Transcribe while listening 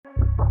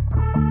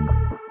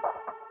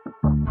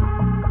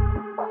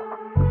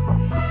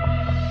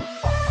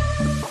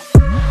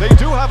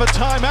have a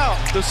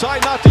timeout.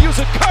 Decide not to use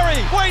it. Curry,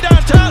 way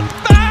downtown.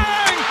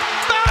 Bang!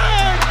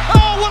 Bang!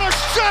 Oh, what a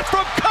shot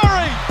from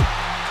Curry!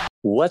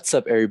 What's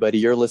up, everybody?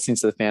 You're listening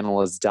to the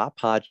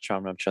Fananalyst.pod.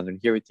 Shyam Ramchandran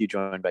here with you,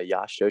 joined by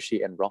Yash,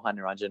 Joshi, and Rohan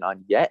Niranjan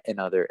on yet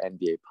another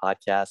NBA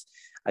podcast.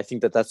 I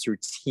think that's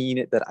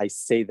routine that I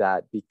say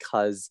that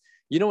because,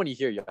 you know, when you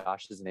hear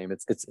Yash's name,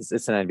 it's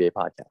an NBA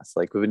podcast.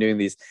 Like, we've been doing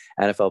these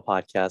NFL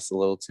podcasts a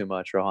little too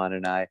much, Rohan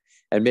and I,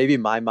 and maybe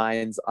my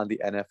mind's on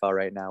the NFL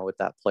right now with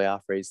that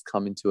playoff race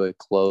coming to a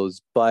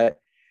close, but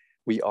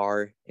we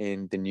are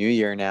in the new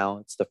year now.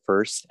 It's the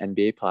first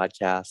NBA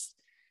podcast,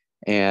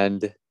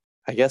 and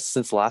I guess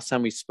since the last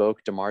time we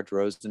spoke, DeMar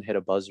DeRozan hit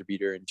a buzzer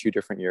beater in 2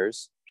 different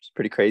years, which is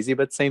pretty crazy,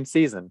 but same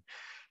season.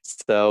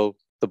 So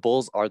the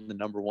Bulls are the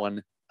number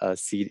 1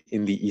 seed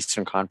in the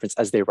Eastern Conference,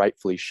 as they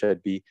rightfully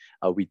should be.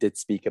 We did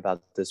speak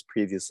about this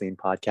previously in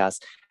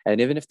podcast. And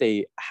even if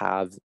they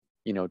have,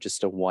 you know,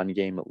 just a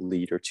 1-game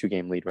lead or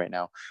 2-game lead right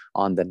now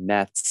on the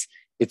Nets,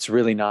 it's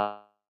really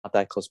not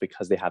that close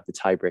because they have the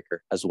tiebreaker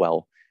as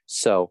well.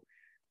 So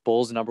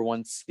Bulls number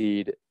 1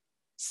 seed,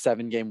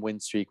 7-game win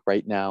streak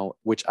right now,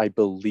 which I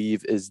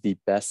believe is the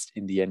best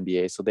in the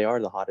NBA. So they are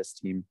the hottest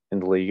team in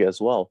the league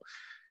as well.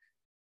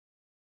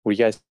 What do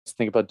you guys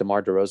think about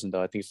DeMar DeRozan,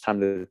 though? I think it's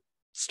time to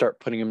start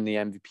putting him in the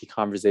MVP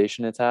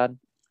conversation it's had.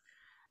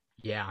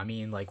 Yeah, I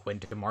mean, like, when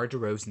DeMar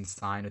DeRozan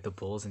signed with the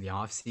Bulls in the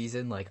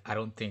offseason, like, I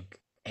don't think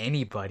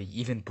anybody,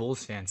 even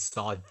Bulls fans,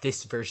 saw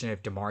this version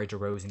of DeMar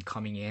DeRozan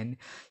coming in.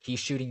 He's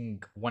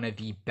shooting one of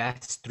the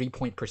best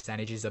 3-point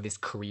percentages of his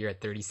career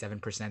at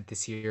 37%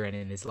 this year, and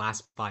in his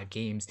last 5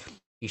 games,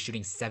 he's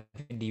shooting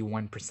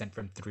 71%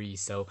 from 3.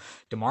 So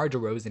DeMar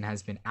DeRozan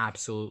has been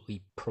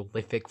absolutely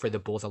prolific for the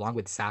Bulls, along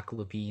with Zach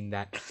LaVine.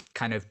 That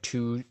kind of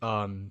two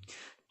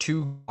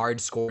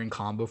guard scoring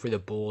combo for the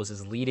Bulls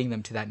is leading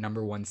them to that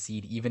number 1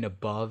 seed, even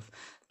above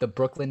the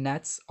Brooklyn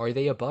Nets. Are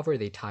they above or are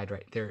they tied?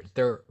 Right,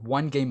 they're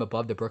 1 game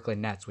above the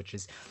Brooklyn Nets, which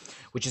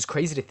is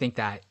crazy to think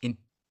that in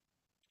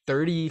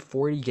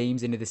 30-40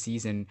 games into the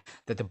season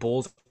that the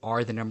Bulls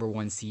are the number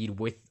 1 seed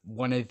with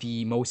one of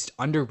the most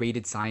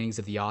underrated signings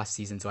of the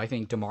offseason. So I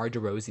think DeMar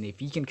DeRozan, if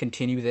he can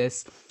continue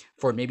this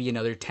for maybe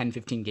another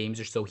 10-15 games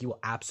or so, he will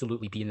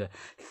absolutely be in the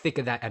thick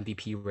of that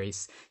MVP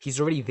race.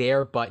 He's already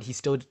there, but he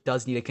still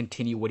does need to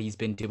continue what he's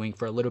been doing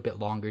for a little bit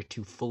longer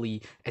to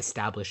fully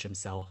establish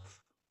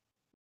himself.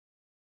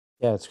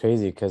 Yeah, it's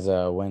crazy because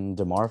when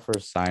DeMar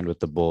first signed with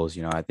the Bulls,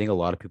 you know, I think a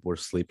lot of people were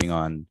sleeping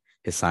on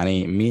his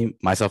signing, me,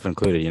 myself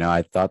included. You know,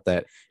 I thought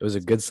that it was a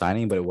good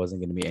signing, but it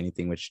wasn't going to be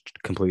anything which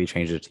completely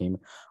changed the team.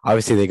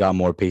 Obviously, they got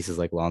more pieces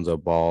like Lonzo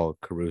Ball,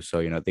 Caruso.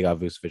 You know, they got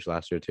Vucevic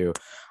last year too.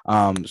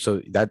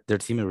 So that their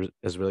team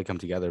has really come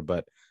together.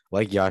 But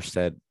like Yash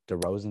said,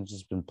 DeRozan's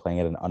just been playing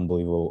at an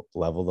unbelievable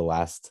level the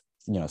last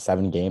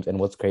 7 games. And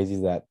what's crazy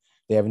is that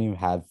they haven't even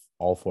had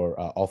all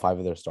 5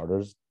 of their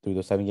starters through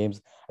those 7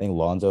 games. I think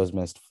Lonzo has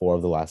missed 4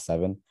 of the last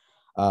 7.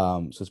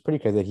 So it's pretty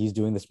crazy that he's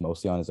doing this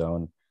mostly on his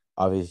own.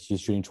 Obviously,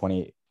 he's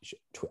shooting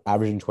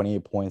averaging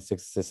 28 points,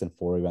 6 assists, and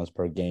 4 rebounds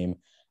per game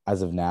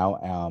as of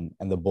now.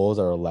 And the Bulls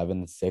are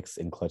 11-6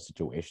 in clutch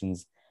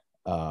situations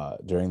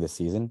during the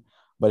season.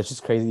 But it's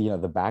just crazy,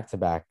 the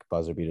back-to-back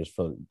buzzer beaters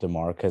for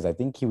DeMar, because I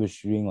think he was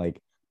shooting like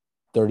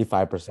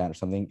 35% or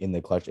something in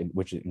the clutch,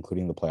 which is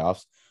including the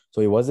playoffs.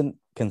 So he wasn't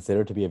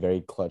considered to be a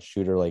very clutch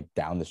shooter like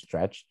down the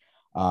stretch.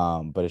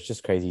 But it's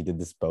just crazy. He did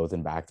this both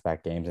in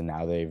back-to-back games, and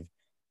now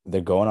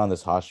they're going on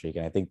this hot streak.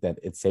 And I think that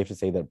it's safe to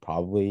say they're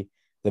probably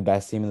the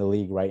best team in the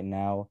league right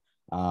now.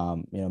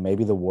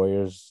 Maybe the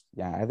Warriors.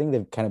 Yeah, I think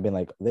they've kind of been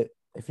like,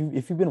 if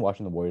you've been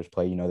watching the Warriors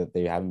play, you know that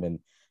they haven't been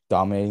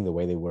dominating the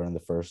way they were in the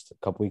first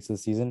couple weeks of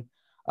the season.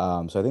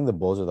 So I think the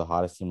Bulls are the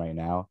hottest team right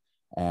now,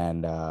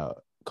 and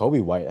Kobe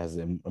White has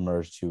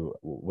emerged too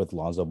with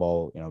Lonzo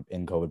Ball.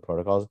 In COVID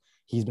protocols,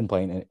 he's been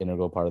playing an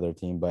integral part of their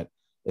team. But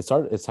it's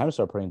time to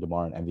start putting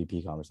DeMar in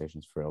MVP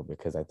conversations for real,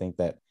 because I think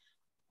that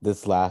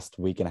this last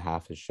week and a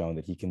half has shown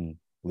that he can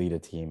lead a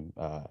team,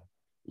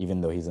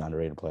 even though he's an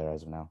underrated player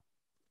as of now.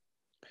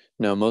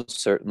 No, most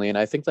certainly. And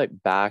I think like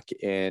back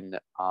in,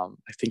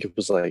 I think it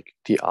was like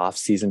the off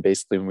season,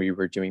 basically, when we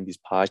were doing these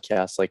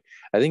podcasts, like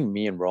I think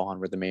me and Rohan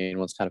were the main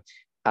ones kind of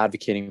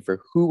advocating for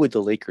who would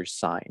the Lakers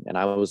sign. And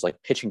I was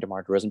like pitching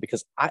DeMar DeRozan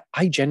because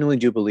I genuinely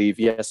do believe,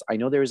 yes, I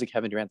know there is a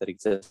Kevin Durant that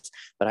exists,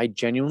 but I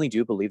genuinely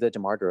do believe that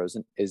DeMar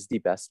DeRozan is the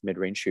best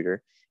mid-range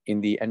shooter in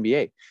the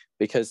NBA,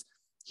 because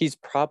he's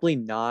probably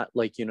not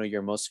like,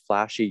 your most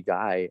flashy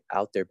guy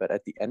out there, but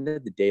at the end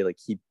of the day, like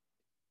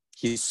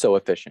he's so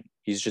efficient.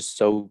 He's just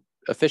so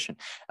efficient.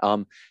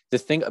 The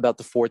thing about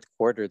the fourth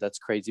quarter that's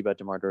crazy about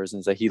DeMar DeRozan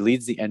is that he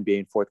leads the NBA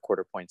in fourth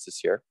quarter points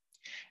this year.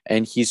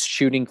 And he's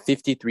shooting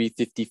 53,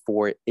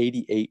 54,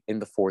 88 in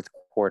the fourth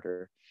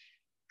quarter.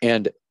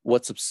 And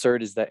what's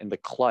absurd is that in the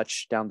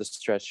clutch down the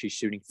stretch, he's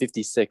shooting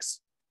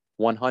 56,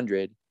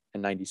 100,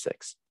 and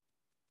 96.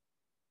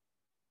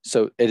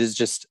 So it is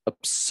just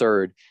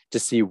absurd to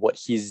see what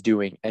he's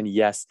doing. And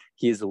yes,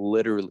 he is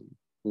literally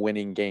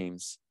winning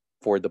games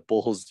for the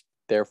Bulls,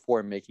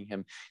 therefore making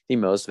him the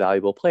most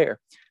valuable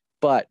player.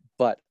 But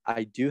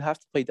I do have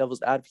to play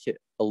devil's advocate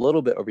a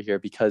little bit over here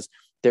because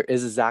there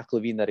is a Zach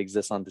LaVine that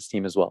exists on this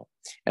team as well.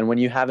 And when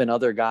you have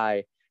another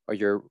guy or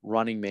your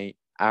running mate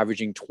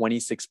averaging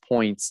 26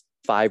 points,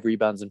 5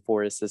 rebounds and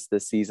 4 assists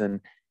this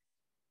season,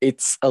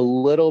 it's a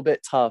little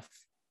bit tough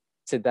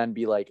to then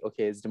be like,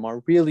 okay, is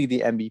DeMar really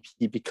the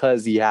MVP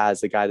because he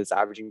has a guy that's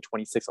averaging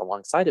 26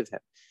 alongside of him?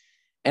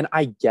 And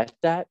I get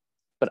that,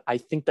 but I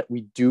think that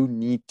we do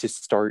need to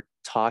start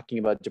talking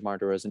about DeMar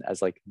DeRozan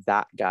as like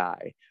that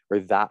guy or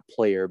that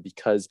player,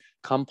 because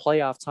come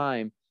playoff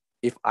time,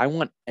 if I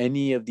want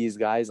any of these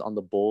guys on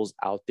the Bulls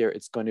out there,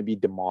 it's going to be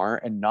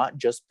DeMar, and not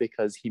just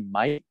because he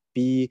might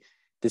be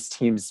this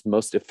team's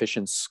most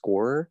efficient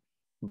scorer,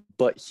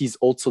 but he's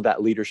also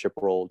that leadership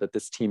role that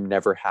this team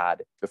never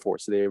had before.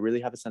 So they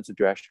really have a sense of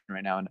direction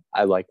right now, and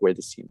I like where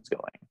this team's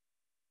going.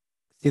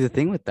 See, the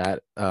thing with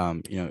that,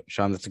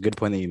 Shyam, that's a good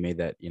point that you made,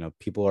 that,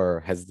 people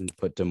are hesitant to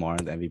put DeMar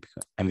in the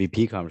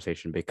MVP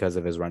conversation because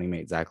of his running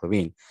mate, Zach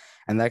LaVine.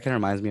 And that kind of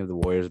reminds me of the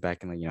Warriors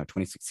back in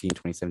 2016,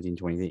 2017,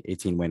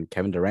 2018, when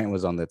Kevin Durant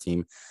was on the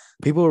team.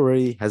 People were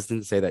really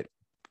hesitant to say that,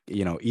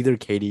 either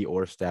KD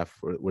or Steph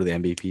were the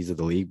MVPs of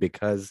the league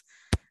because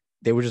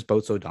they were just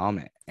both so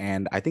dominant.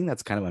 And I think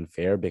that's kind of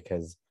unfair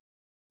because,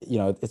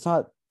 it's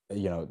not,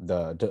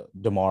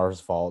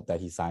 DeMar's fault that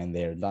he signed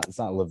there. It's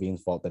not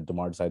LaVine's fault that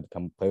DeMar decided to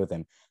come play with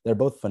him. They're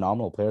both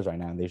phenomenal players right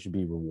now, and they should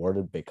be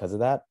rewarded because of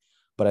that.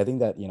 But I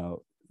think that,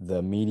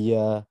 the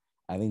media,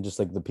 I think just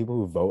like the people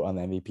who vote on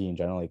the MVP in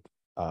general, like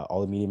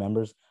all the media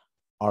members,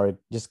 are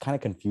just kind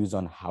of confused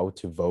on how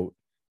to vote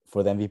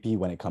for the MVP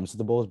when it comes to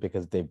the Bulls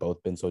because they've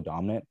both been so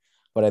dominant.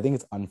 But I think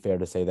it's unfair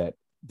to say that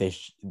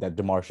that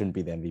DeMar shouldn't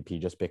be the MVP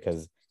just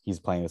because he's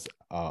playing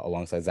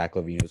alongside Zach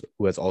LaVine,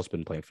 who has also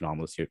been playing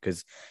phenomenal this year.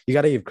 Because you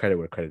got to give credit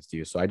where credit's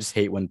due. So I just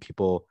hate when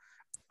people,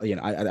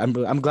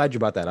 I'm glad you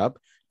brought that up,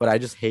 but I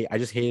just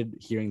hated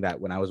hearing that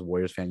when I was a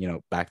Warriors fan,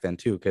 back then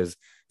too, because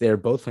they're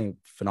both playing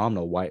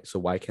phenomenal.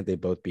 Why can't they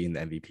both be in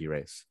the MVP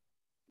race?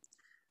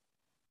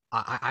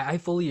 I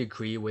fully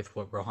agree with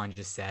what Rohan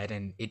just said,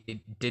 and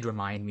it did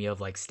remind me of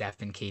like Steph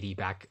and KD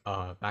back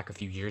a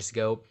few years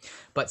ago.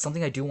 But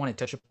something I do want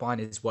to touch upon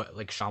is what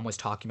like Shyam was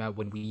talking about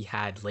when we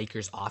had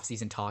Lakers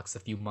offseason talks a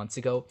few months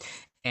ago.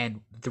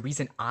 And the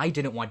reason I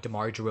didn't want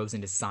DeMar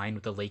DeRozan to sign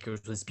with the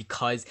Lakers was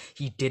because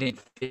he didn't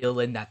fill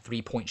in that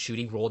 3-point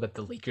shooting role that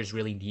the Lakers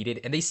really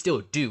needed. And they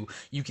still do.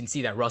 You can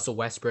see that Russell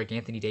Westbrook,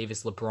 Anthony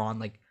Davis,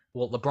 LeBron,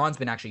 well, LeBron's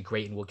been actually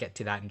great, and we'll get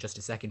to that in just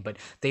a second, but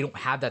they don't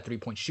have that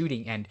 3-point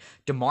shooting. And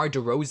DeMar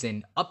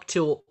DeRozan, up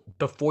till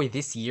before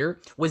this year,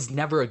 was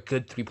never a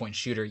good 3-point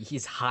shooter.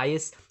 His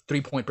highest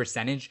 3-point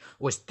percentage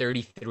was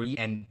 33,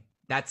 and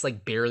that's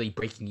like barely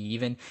breaking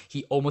even.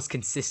 He almost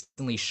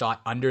consistently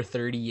shot under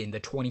 30 in the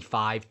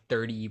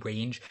 25-30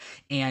 range.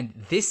 And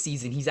this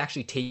season, he's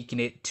actually taken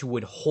it to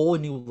a whole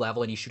new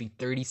level, and he's shooting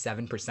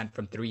 37%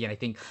 from 3. And I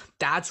think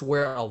that's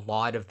where a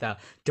lot of the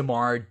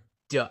DeMar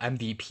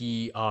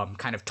MVP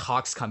kind of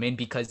talks come in,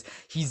 because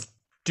he's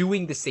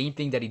doing the same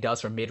thing that he does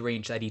from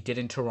mid-range that he did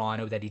in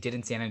Toronto, that he did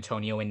in San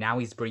Antonio, and now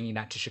he's bringing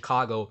that to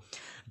Chicago.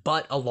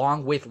 But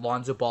along with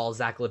Lonzo Ball,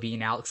 Zach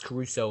LaVine, Alex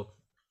Caruso,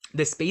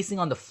 the spacing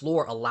on the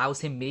floor allows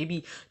him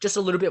maybe just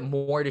a little bit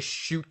more to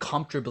shoot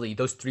comfortably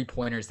those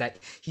 3-pointers that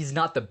he's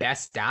not the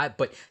best at.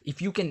 But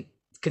if you can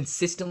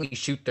consistently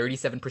shoot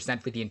 37%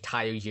 for the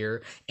entire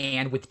year,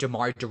 and with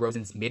DeMar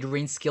DeRozan's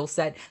mid-range skill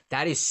set,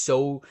 that is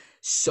so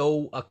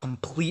a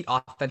complete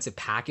offensive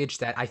package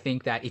that I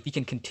think that if he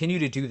can continue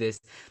to do this,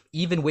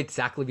 even with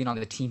Zach LaVine on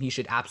the team, he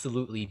should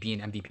absolutely be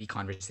an MVP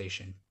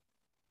conversation.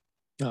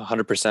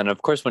 100%.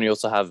 Of course, when you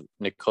also have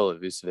Nikola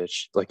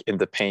Vucevic like in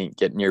the paint,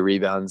 getting your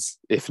rebounds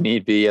if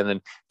need be, and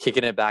then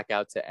kicking it back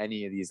out to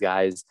any of these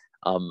guys,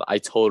 I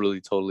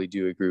totally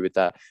do agree with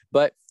that.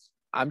 But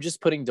I'm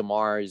just putting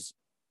DeMar's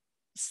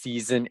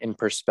season in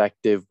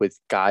perspective with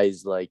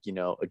guys like,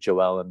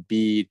 Joel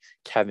Embiid,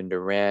 Kevin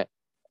Durant,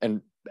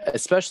 and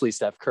especially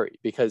Steph Curry,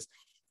 because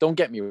don't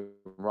get me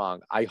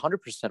wrong, I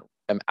 100%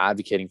 am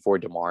advocating for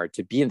DeMar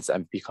to be in this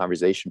MVP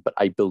conversation, but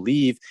I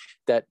believe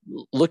that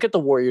look at the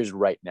Warriors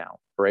right now,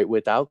 right?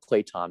 Without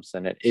Klay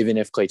Thompson, and even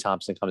if Klay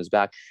Thompson comes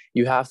back,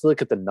 you have to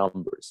look at the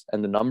numbers,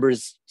 and the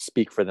numbers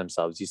speak for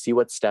themselves. You see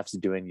what Steph's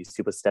doing, you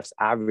see what Steph's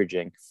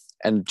averaging,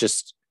 and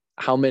just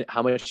how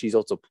much he's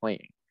also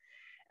playing.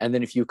 And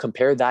then if you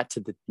compare that to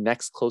the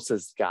next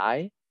closest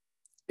guy,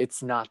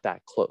 it's not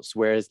that close.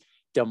 Whereas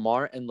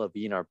DeMar and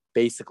LaVine are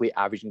basically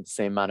averaging the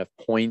same amount of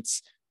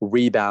points,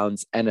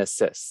 rebounds, and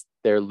assists.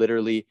 They're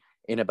literally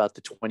in about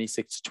the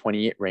 26 to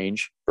 28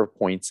 range for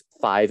points,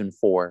 5 and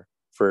 4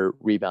 for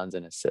rebounds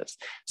and assists.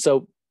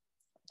 So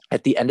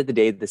at the end of the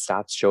day, the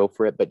stats show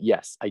for it. But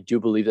yes, I do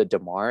believe that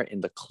DeMar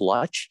in the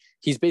clutch,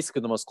 he's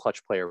basically the most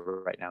clutch player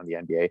right now in the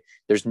NBA.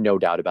 There's no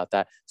doubt about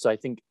that. So I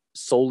think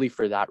solely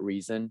for that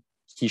reason,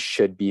 he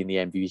should be in the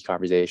MVP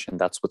conversation.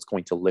 That's what's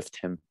going to lift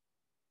him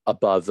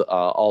above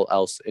all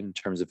else in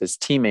terms of his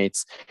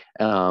teammates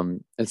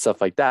and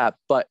stuff like that.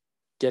 But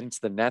getting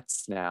to the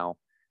Nets now,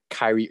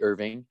 Kyrie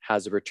Irving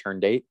has a return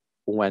date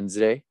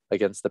Wednesday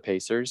against the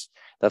Pacers.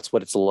 That's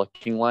what it's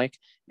looking like.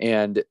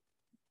 And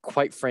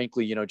quite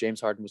frankly,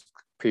 James Harden was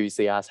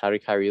previously asked, how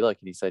did Kyrie look?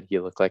 And he said he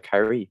looked like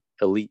Kyrie,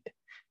 elite,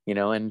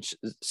 and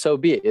so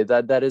be it.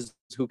 That is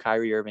who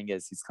Kyrie Irving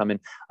is. He's coming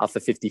off the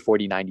 50,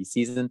 40, 90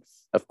 season,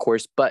 of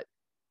course. But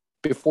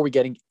before we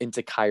get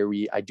into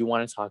Kyrie, I do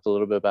want to talk a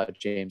little bit about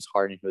James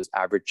Harden, who has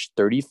averaged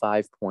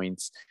 35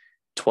 points,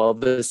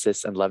 12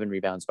 assists, and 11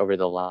 rebounds over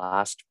the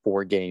last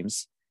 4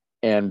 games.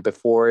 And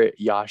before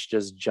Yash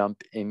just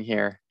jump in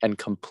here and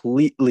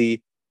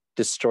completely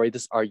destroy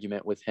this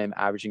argument with him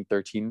averaging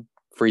 13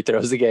 free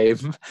throws a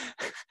game,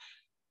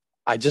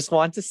 I just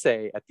want to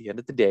say, at the end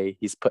of the day,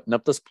 he's putting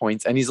up those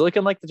points and he's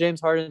looking like the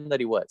James Harden that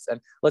he was. And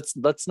let's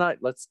not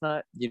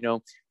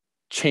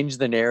change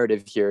the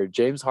narrative here.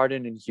 James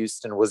Harden in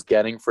Houston was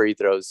getting free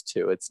throws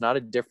too. It's not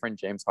a different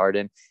James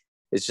Harden.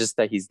 It's just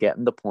that he's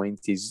getting the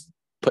points. He's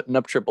putting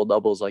up triple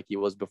doubles like he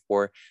was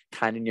before,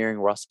 kind of nearing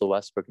Russell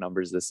Westbrook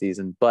numbers this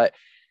season. But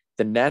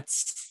the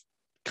Nets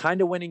kind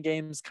of winning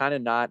games, kind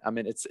of not. I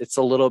mean, it's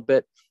a little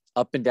bit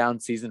up and down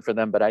season for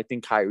them, but I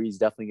think Kyrie's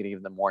definitely going to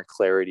give them more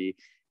clarity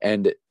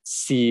and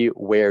see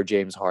where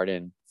James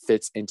Harden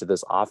fits into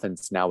this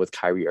offense now with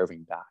Kyrie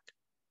Irving back.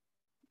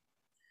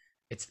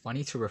 It's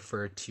funny to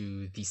refer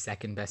to the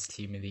second best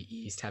team in the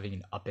East having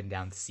an up and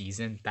down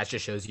season. That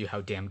just shows you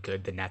how damn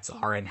good the Nets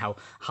are and how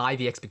high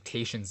the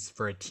expectations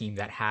for a team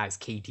that has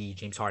KD,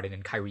 James Harden,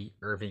 and Kyrie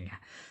Irving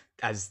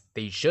as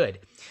they should.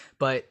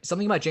 But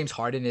something about James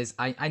Harden is,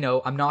 I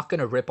know I'm not going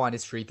to rip on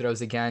his free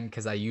throws again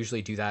because I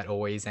usually do that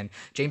always. And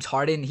James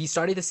Harden, he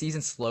started the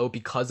season slow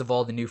because of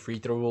all the new free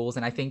throw rules.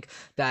 And I think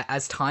that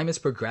as time has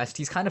progressed,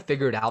 he's kind of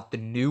figured out the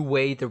new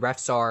way the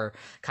refs are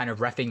kind of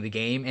reffing the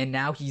game. And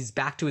now he's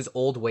back to his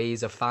old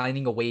ways of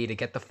finding a way to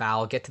get the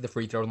foul, get to the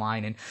free throw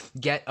line, and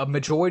get a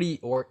majority,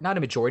 or not a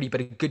majority,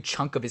 but a good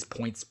chunk of his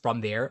points from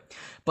there.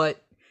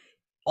 But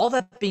all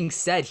that being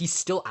said, he's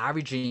still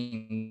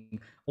averaging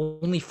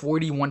only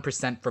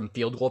 41% from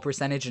field goal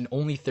percentage and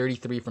only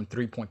 33% from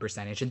three-point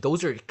percentage. And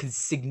those are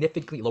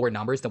significantly lower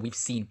numbers than we've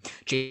seen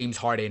James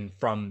Harden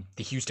from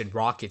the Houston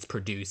Rockets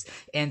produce.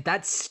 And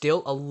that's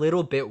still a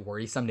little bit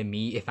worrisome to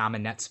me if I'm a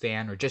Nets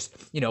fan or just,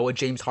 a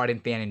James Harden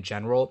fan in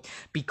general,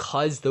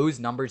 because those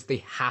numbers,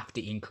 they have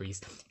to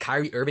increase.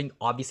 Kyrie Irving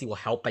obviously will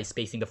help by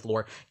spacing the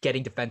floor,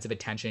 getting defensive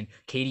attention.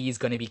 KD is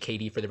going to be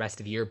KD for the rest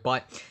of the year.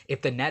 But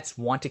if the Nets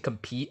want to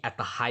compete at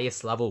the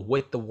highest level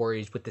with the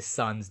Warriors, with the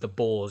Suns, the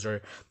Bulls,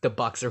 or the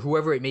Bucks, or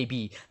whoever it may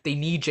be, they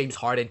need James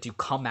Harden to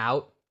come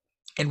out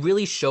and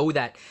really show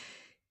that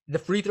the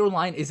free throw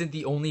line isn't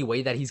the only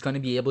way that he's going to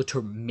be able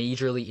to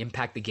majorly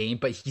impact the game,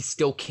 but he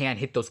still can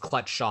hit those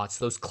clutch shots,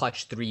 those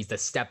clutch threes, the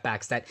step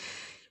backs that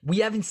we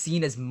haven't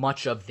seen as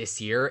much of this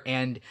year.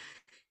 And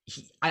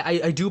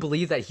I do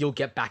believe that he'll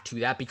get back to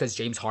that because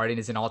James Harden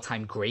is an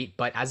all-time great,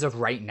 but as of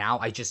right now,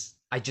 I just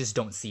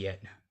don't see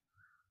it.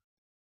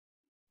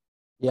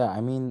 Yeah,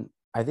 I mean,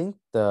 I think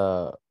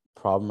the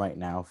problem right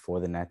now for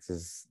the Nets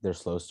is their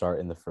slow start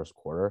in the first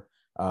quarter.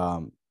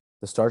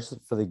 The starts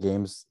for the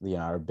games,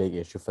 are a big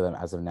issue for them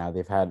as of now.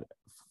 They've had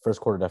first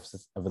quarter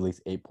deficits of at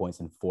least 8 points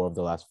in 4 of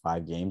the last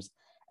 5 games,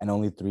 and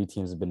only 3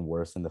 teams have been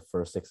worse in the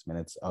first 6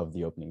 minutes of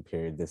the opening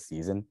period this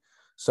season.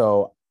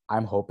 So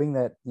I'm hoping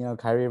that,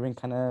 Kyrie Irving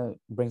kind of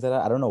brings that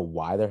out. I don't know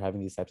why they're having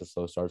these types of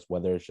slow starts,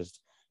 whether it's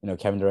just,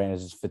 Kevin Durant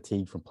is just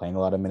fatigued from playing a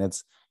lot of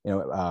minutes,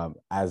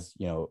 as,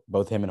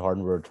 both him and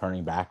Harden were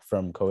returning back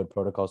from COVID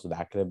protocol. So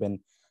that could have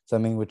been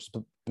something which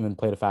has been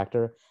played a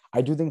factor.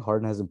 I do think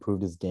Harden has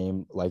improved his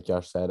game, like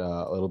Josh said,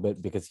 a little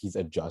bit because he's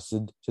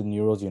adjusted to the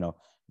new rules.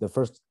 The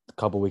first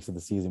couple of weeks of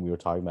the season, we were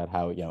talking about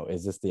how,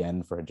 is this the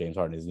end for James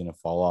Harden? Is he going to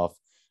fall off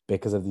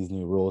because of these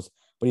new rules?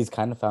 But he's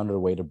kind of found a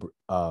way to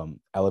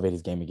elevate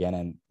his game again.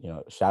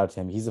 And, shout out to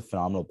him. He's a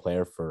phenomenal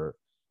player for,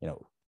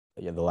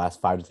 the last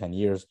 5 to 10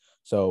 years.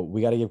 So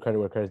we got to give credit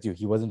where credit's due.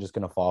 He wasn't just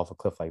going to fall off a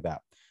cliff like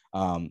that.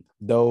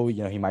 Though,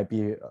 he might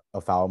be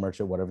a foul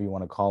merchant, whatever you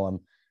want to call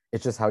him.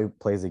 It's just how he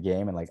plays the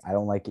game. And I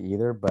don't like it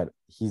either, but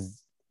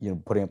he's,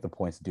 putting up the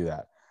points to do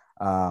that.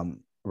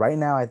 Right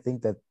now, I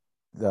think that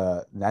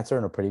the Nets are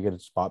in a pretty good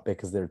spot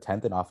because they're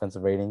 10th in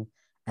offensive rating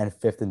and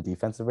 5th in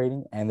defensive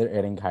rating, and they're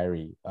adding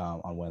Kyrie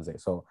on Wednesday.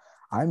 So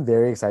I'm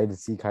very excited to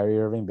see Kyrie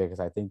Irving because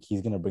I think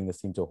he's going to bring this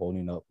team to a whole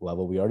new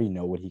level. We already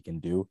know what he can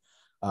do.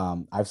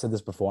 I've said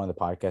this before on the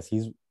podcast.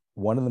 He's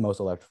one of the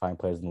most electrifying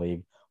players in the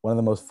league, one of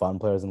the most fun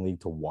players in the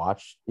league to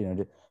watch.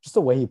 Just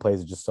the way he plays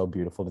is just so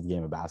beautiful to the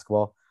game of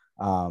basketball.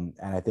 And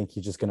I think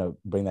he's just going to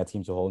bring that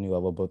team to a whole new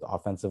level, both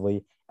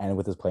offensively and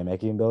with his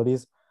playmaking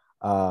abilities.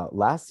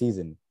 Last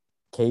season,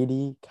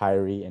 KD,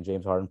 Kyrie, and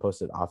James Harden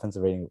posted an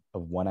offensive rating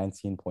of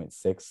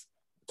 119.6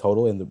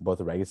 total in both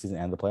the regular season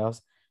and the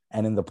playoffs.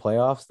 And in the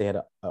playoffs, they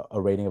had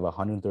a rating of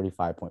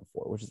 135.4,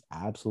 which is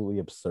absolutely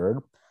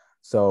absurd.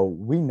 So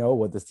we know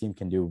what this team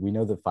can do. We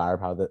know the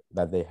firepower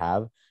that they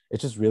have.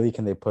 It's just really,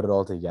 can they put it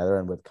all together?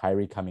 And with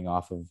Kyrie coming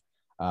off of,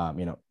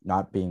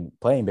 not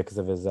playing because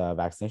of his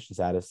vaccination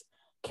status,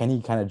 can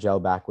he kind of gel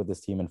back with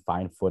this team and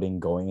find footing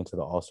going into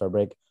the All-Star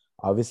break?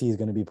 Obviously, he's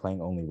going to be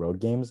playing only road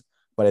games,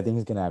 but I think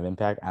he's going to have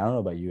impact. I don't know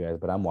about you guys,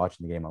 but I'm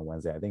watching the game on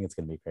Wednesday. I think it's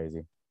going to be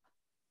crazy.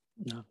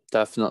 No,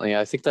 definitely.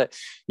 I think that,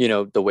 you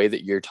know, the way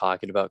that you're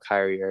talking about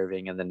Kyrie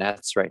Irving and the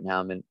Nets right now,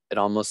 I mean, it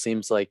almost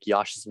seems like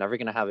Yash is never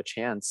going to have a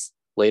chance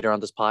later on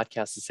this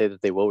podcast to say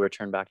that they will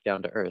return back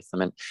down to earth. I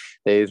mean,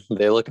 they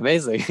look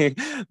amazing,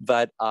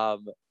 but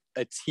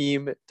a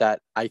team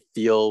that I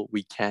feel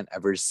we can't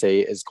ever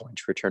say is going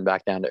to return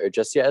back down to earth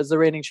just yet is the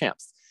reigning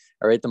champs.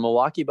 All right, the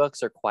Milwaukee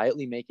Bucks are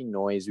quietly making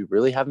noise. We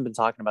really haven't been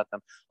talking about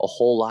them a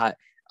whole lot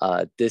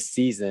this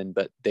season,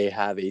 but they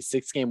have a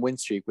 6-game win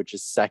streak, which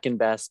is second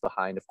best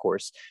behind, of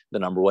course, the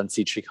number 1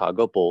 seed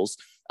Chicago Bulls.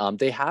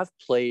 They have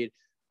played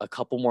a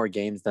couple more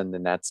games than the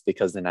Nets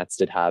because the Nets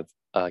did have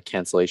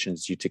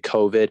cancellations due to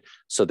COVID.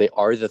 So they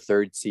are the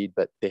 3rd seed,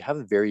 but they have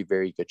a very,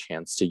 very good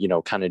chance to, you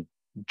know, kind of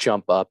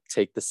jump up,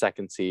 take the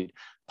 2nd seed,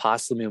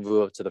 possibly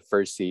move up to the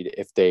 1st seed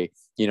if they,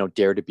 you know,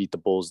 dare to beat the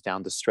Bulls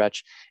down the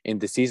stretch in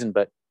the season.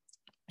 But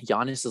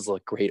Giannis has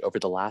looked great over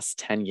the last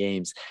 10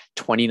 games,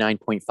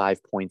 29.5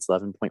 points,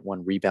 11.1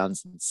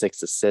 rebounds, and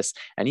 6 assists.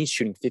 And he's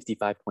shooting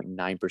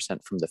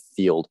 55.9% from the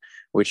field,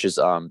 which is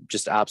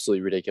just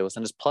absolutely ridiculous.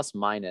 And his plus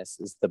minus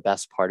is the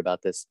best part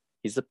about this.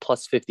 He's a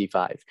plus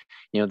 55.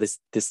 You know,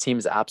 this team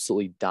is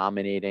absolutely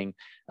dominating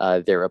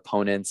their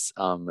opponents,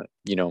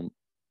 you know,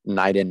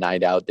 night in,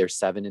 night out. They're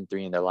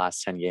 7-3 in their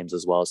last 10 games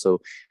as well. So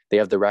they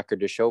have the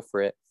record to show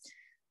for it.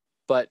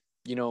 But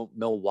you know,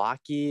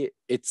 Milwaukee,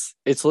 it's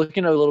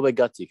looking a little bit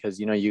gutsy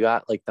because, you know, you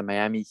got like the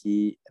Miami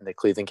Heat and the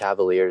Cleveland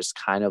Cavaliers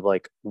kind of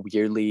like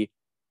weirdly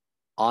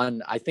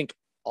on, I think,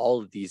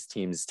 all of these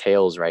teams'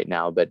 tails right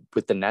now. But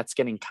with the Nets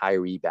getting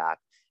Kyrie back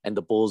and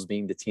the Bulls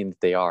being the team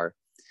that they are,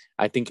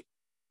 I think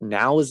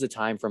now is the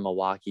time for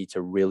Milwaukee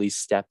to really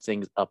step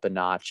things up a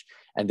notch.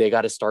 And they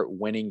got to start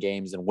winning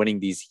games and winning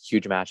these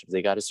huge matchups.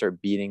 They got to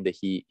start beating the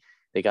Heat.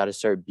 They got to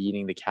start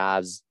beating the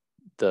Cavs,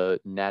 the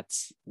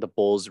Nets, the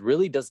Bulls.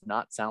 Really does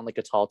not sound like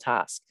a tall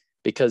task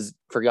because,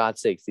 for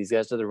God's sakes, these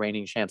guys are the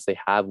reigning champs. They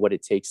have what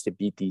it takes to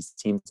beat these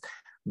teams.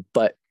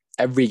 But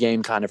every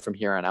game kind of from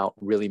here on out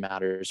really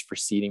matters for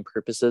seeding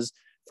purposes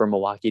for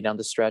Milwaukee down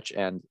the stretch.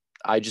 And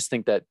I just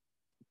think that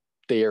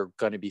they are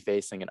going to be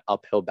facing an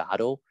uphill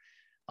battle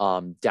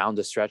down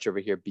the stretch over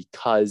here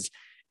because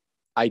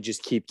I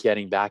just keep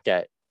getting back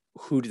at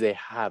who do they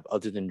have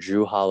other than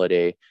Drew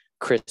Holiday,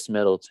 Chris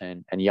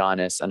Middleton, and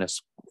Giannis. And of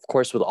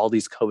course, with all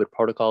these COVID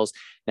protocols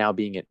now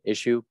being an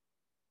issue,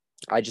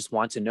 I just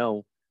want to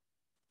know,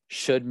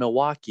 should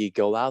Milwaukee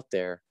go out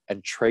there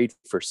and trade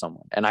for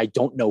someone? And I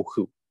don't know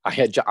who.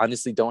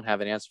 Honestly don't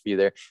have an answer for you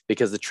there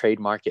because the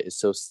trade market is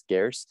so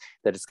scarce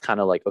that it's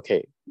kind of like,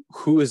 okay,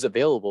 who is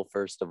available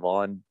first of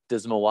all? And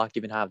does Milwaukee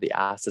even have the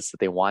assets that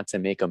they want to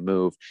make a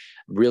move?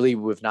 Really,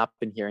 we've not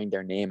been hearing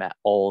their name at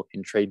all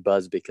in trade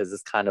buzz because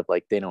it's kind of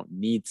like they don't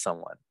need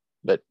someone,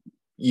 but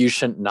you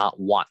shouldn't not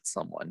want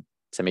someone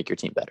to make your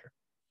team better.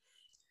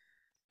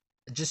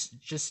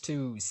 Just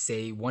to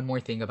say one more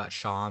thing about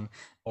Shyam,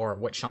 or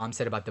what Shyam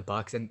said about the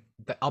Bucks and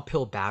the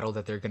uphill battle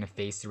that they're going to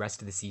face the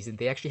rest of the season.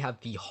 They actually have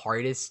the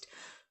hardest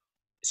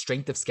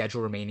strength of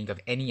schedule remaining of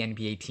any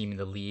NBA team in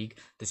the league.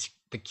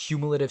 The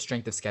cumulative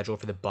strength of schedule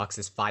for the Bucks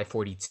is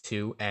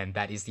 542, and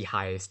that is the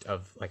highest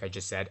of, like I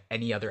just said,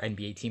 any other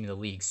NBA team in the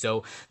league.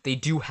 So they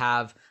do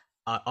have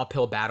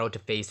uphill battle to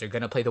face. They're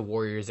going to play the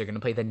Warriors. They're going to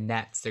play the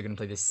Nets. They're going to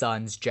play the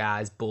Suns,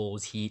 Jazz,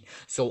 Bulls, Heat.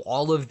 So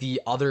all of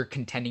the other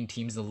contending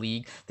teams in the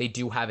league, they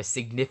do have a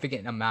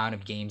significant amount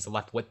of games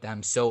left with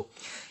them. So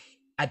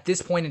at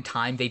this point in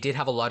time, they did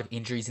have a lot of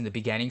injuries in the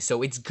beginning.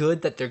 So it's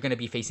good that they're going to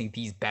be facing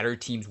these better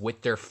teams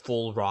with their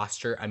full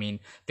roster. I mean,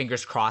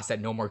 fingers crossed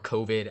that no more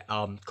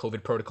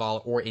COVID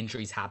protocol or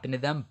injuries happen to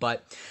them.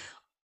 But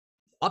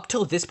up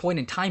till this point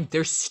in time,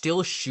 they're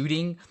still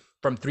shooting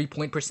from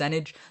 3-point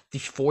percentage, the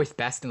 4th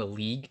best in the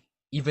league,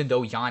 even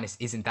though Giannis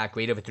isn't that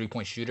great of a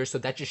 3-point shooter. So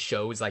that just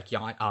shows, like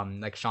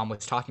Shyam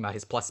was talking about,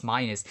 his plus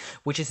minus,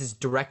 which is his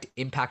direct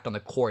impact on the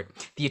court.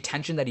 The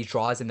attention that he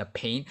draws in the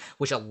paint,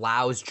 which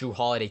allows Drew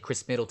Holiday,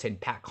 Chris Middleton,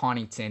 Pat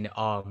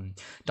Connaughton,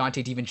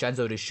 Dante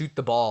DiVincenzo to shoot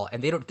the ball.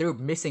 And they're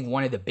missing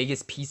one of the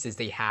biggest pieces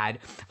they had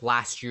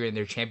last year in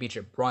their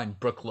championship run,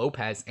 Brook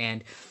Lopez.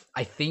 And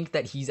I think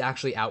that he's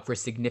actually out for a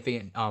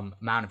significant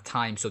amount of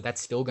time. So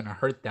that's still going to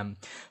hurt them.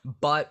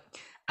 But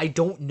I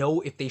don't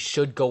know if they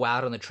should go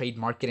out on the trade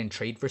market and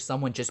trade for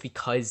someone just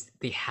because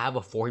they have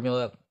a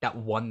formula that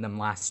won them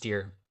last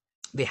year.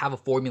 They have a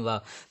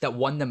formula that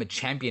won them a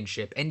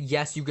championship. And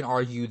yes, you can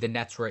argue the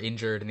Nets were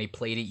injured and they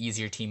played an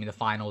easier team in the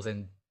finals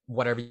and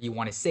whatever you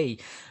want to say.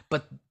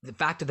 But the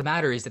fact of the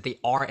matter is that they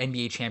are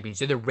NBA champions.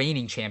 They're the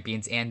reigning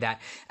champions. And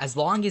that as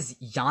long as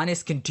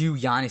Giannis can do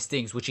Giannis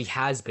things, which he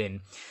has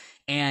been,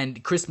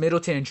 and Chris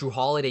Middleton and Drew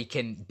Holiday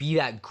can be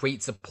that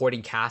great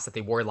supporting cast that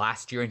they were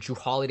last year, and Drew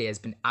Holiday has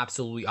been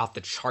absolutely off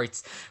the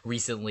charts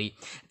recently.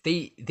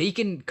 They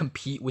can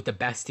compete with the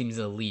best teams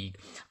in the league.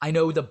 I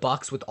know the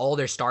Bucks with all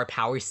their star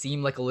power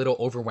seem like a little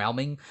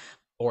overwhelming,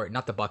 or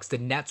not the Bucks, the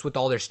Nets with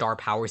all their star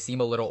power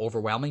seem a little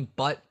overwhelming,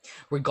 but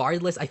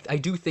regardless, I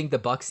do think the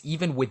Bucks,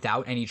 even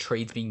without any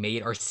trades being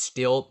made, are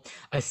still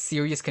a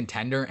serious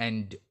contender,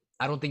 and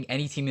I don't think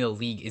any team in the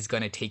league is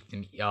going to take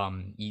them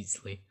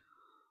easily.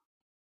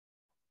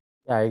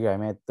 Yeah, I agree. I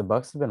mean, the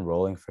Bucks have been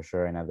rolling for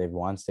sure, and they've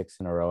won 6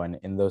 in a row. And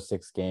in those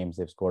 6 games,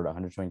 they've scored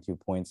 122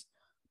 points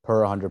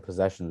per 100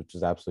 possessions, which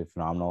is absolutely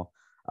phenomenal.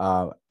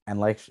 And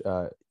like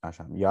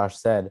Yash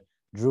said,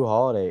 Drew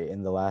Holiday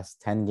in the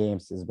last 10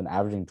 games has been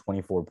averaging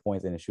 24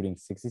 points and is shooting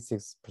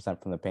 66%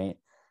 from the paint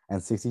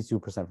and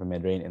 62% from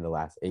mid range in the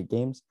last 8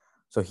 games.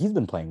 So he's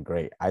been playing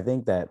great. I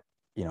think that,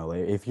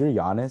 if you're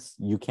Giannis,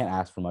 you can't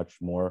ask for much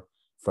more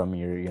from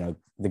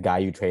the guy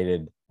you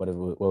traded, what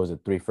was it,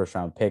 3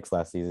 first-round picks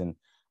last season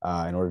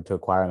in order to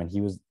acquire him. And he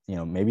was,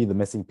 maybe the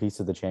missing piece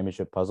of the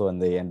championship puzzle,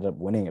 and they ended up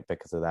winning it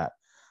because of that.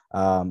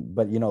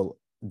 But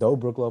though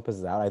Brook Lopez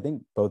is out, I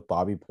think both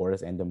Bobby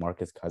Portis and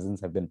DeMarcus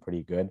Cousins have been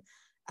pretty good.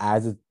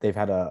 They've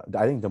had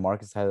I think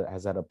DeMarcus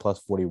has had a plus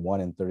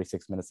 41 in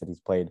 36 minutes that he's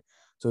played.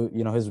 So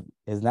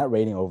his net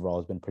rating overall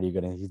has been pretty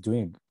good, and he's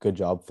doing a good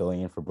job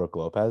filling in for Brook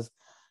Lopez.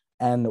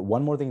 And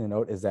one more thing to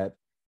note is that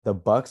the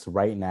Bucks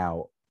right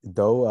now,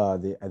 though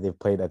they've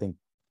played, I think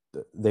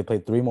they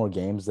played 3 more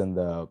games than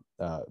the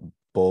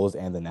Bulls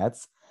and the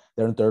Nets.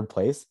 They're in third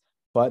place,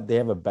 but they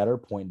have a better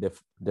point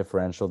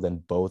differential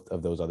than both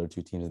of those other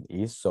 2 teams in the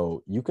East.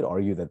 So you could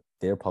argue that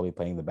they're probably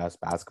playing the best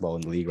basketball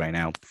in the league right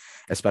now,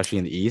 especially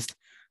in the East.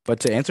 But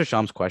to answer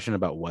Sham's question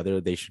about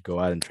whether they should go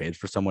out and trade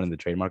for someone in the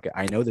trade market,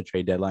 I know the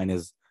trade deadline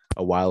is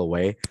a while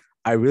away.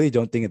 I really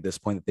don't think at this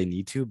point that they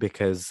need to,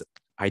 because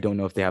I don't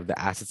know if they have the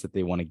assets that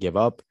they want to give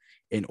up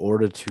in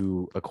order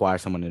to acquire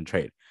someone in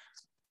trade.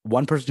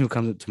 One person who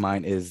comes to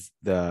mind is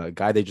the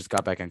guy they just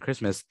got back on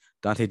Christmas,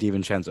 Dante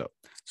DiVincenzo.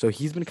 So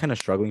he's been kind of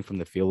struggling from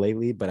the field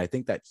lately, but I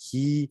think that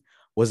he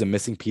was a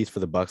missing piece for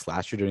the Bucks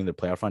last year during the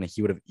playoff run, and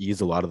he would have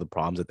eased a lot of the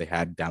problems that they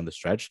had down the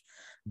stretch.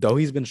 Though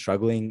he's been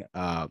struggling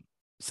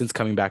since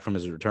coming back from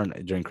his return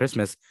during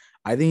Christmas,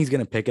 I think he's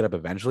going to pick it up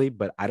eventually,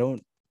 but I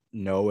don't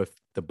know if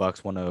the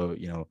Bucks want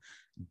to,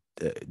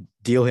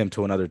 deal him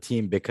to another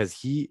team, because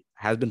he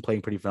has been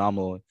playing pretty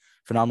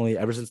phenomenally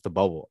ever since the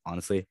bubble,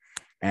 honestly.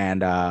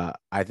 And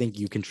I think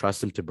you can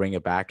trust him to bring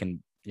it back and,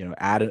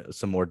 add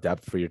some more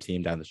depth for your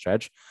team down the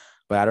stretch.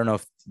 But I don't know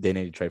if they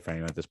need to trade for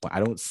anyone at this point. I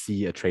don't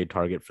see a trade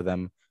target for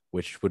them,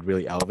 which would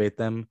really elevate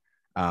them,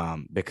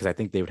 because I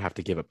think they would have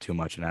to give up too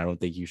much, and I don't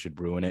think you should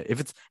ruin it. If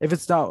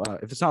it's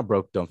not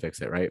broke, don't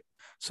fix it, right?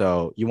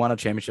 So you won a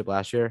championship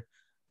last year,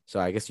 so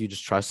I guess you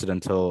just trust it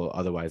until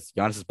otherwise.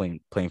 Giannis is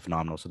playing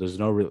phenomenal, so there's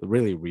no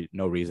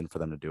reason for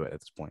them to do it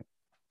at this point.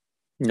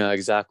 No,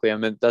 exactly. I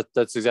mean,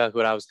 that's exactly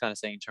what I was kind of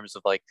saying in terms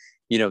of like,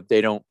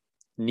 they don't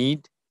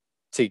need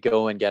to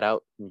go and get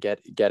out and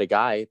get a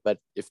guy, but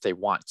if they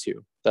want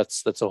to,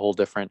 that's a whole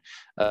different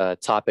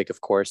topic, of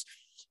course.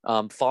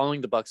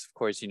 Following the Bucks, of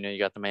course, you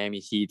got the Miami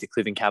Heat, the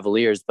Cleveland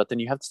Cavaliers, but then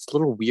you have this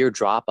little weird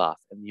drop off,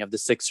 and you have the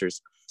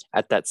Sixers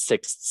at that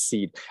 6th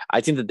seed.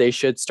 I think that they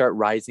should start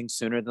rising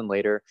sooner than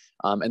later.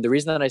 And the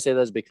reason that I say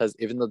that is because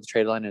even though the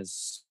trade line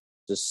is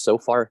just so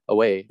far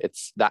away,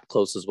 it's that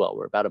close as well.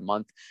 We're about a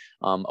month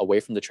away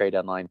from the trade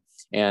deadline,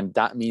 and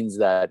that means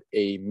that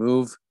a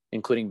move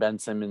including Ben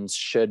Simmons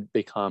should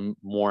become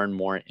more and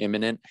more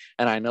imminent.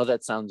 And I know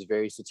that sounds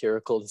very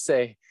satirical to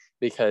say,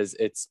 because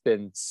it's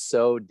been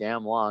so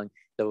damn long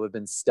that we've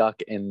been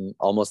stuck in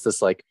almost this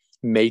like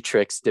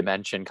matrix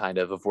dimension kind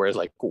of where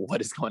like,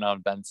 what is going on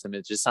with Ben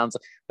Simmons? It just sounds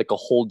like a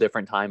whole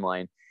different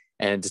timeline,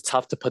 and it's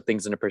tough to put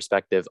things into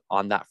perspective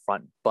on that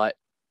front. But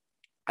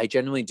I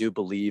genuinely do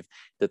believe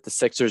that the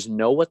Sixers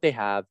know what they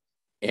have,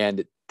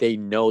 and they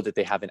know that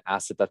they have an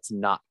asset that's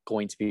not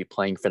going to be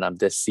playing for them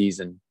this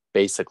season,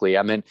 basically.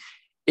 I mean,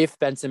 if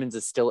Ben Simmons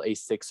is still a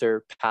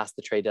Sixer past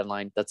the trade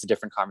deadline, that's a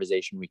different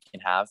conversation we can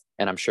have.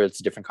 And I'm sure it's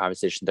a different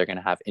conversation they're going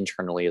to have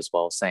internally as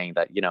well, saying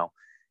that,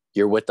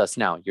 you're with us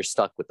now. You're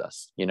stuck with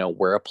us.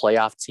 We're a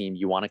playoff team.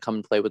 You want to come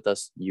and play with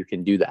us? You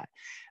can do that.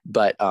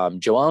 But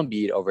Joel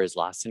Embiid, over his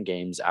last 10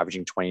 games,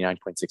 averaging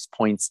 29.6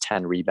 points,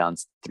 10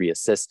 rebounds, 3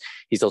 assists.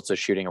 He's also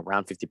shooting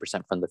around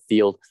 50% from the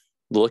field,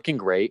 looking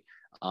great.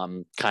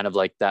 Kind of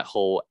like that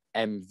whole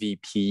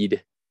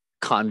MVP'd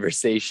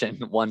conversation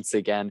once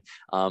again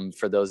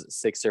for those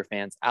Sixer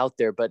fans out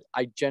there. But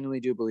I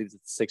genuinely do believe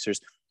that the Sixers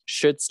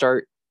should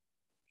start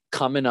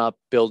coming up,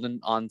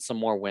 building on some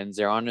more wins.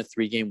 They're on a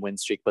 3-game win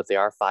streak, but they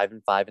are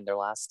 5-5 in their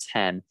last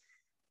 10.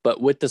 But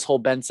with this whole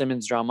Ben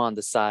Simmons drama on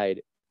the side,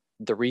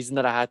 the reason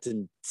that I had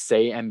to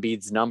say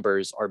Embiid's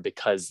numbers are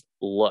because,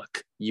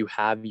 look, you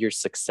have your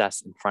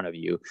success in front of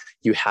you.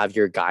 You have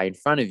your guy in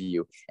front of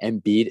you.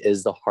 Embiid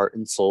is the heart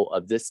and soul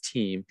of this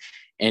team.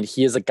 And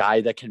he is a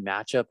guy that can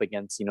match up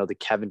against, the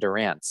Kevin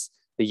Durant's,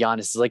 the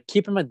Giannis. Like,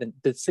 keep in mind,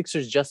 the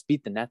Sixers just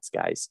beat the Nets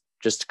guys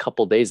just a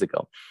couple days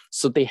ago.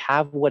 So they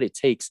have what it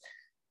takes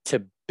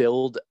to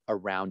build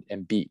around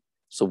Embiid.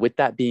 So with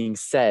that being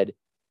said,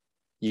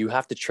 you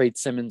have to trade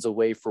Simmons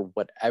away for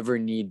whatever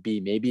need be.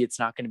 Maybe it's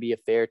not going to be a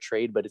fair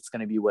trade, but it's going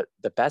to be what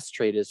the best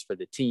trade is for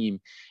the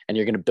team. And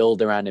you're going to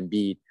build around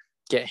Embiid,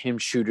 get him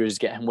shooters,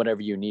 get him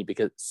whatever you need,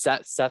 because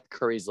Seth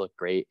Curry's look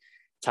great.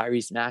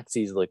 Tyrese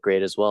Maxey's look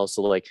great as well.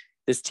 So like,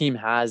 this team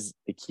has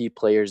the key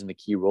players and the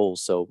key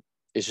roles. So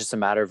it's just a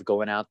matter of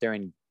going out there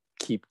and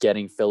keep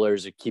getting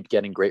fillers or keep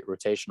getting great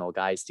rotational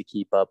guys to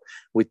keep up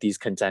with these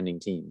contending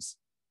teams.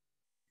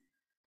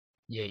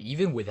 Yeah,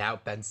 even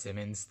without Ben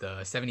Simmons,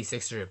 the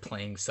 76ers are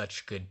playing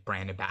such good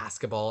brand of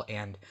basketball,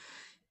 and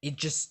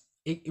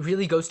it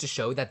really goes to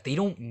show that they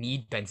don't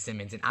need Ben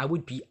Simmons, and I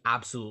would be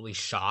absolutely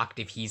shocked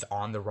if he's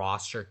on the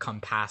roster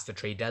come past the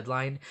trade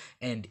deadline.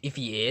 And if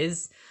he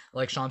is,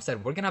 like Shyam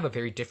said, we're gonna have a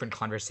very different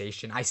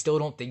conversation. I still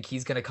don't think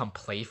he's gonna come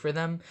play for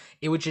them.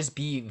 It would just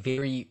be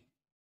very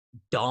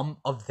dumb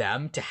of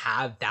them to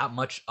have that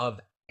much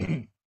of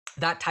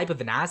that type of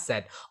an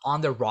asset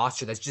on their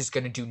roster that's just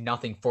going to do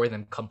nothing for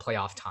them come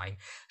playoff time.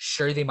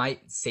 Sure, they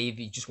might say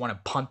they just want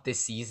to punt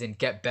this season,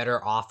 get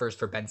better offers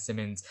for Ben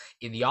Simmons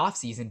in the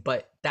offseason,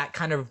 but that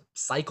kind of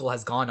cycle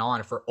has gone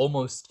on for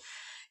almost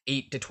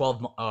 8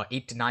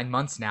 to 9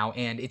 months now,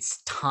 and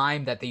it's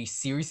time that they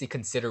seriously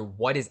consider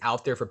what is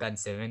out there for Ben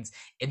Simmons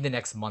in the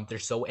next month or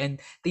so,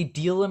 and they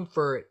deal him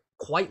for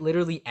quite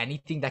literally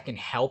anything that can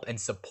help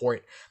and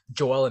support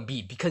Joel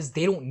Embiid, because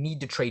they don't need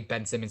to trade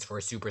Ben Simmons for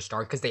a superstar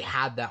because they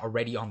have that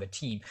already on the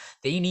team.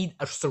 They need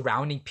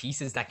surrounding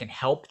pieces that can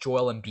help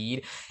Joel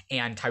Embiid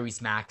and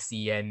Tyrese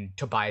Maxey and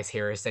Tobias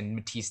Harris and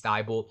Matisse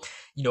Thybulle,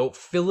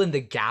 fill in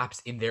the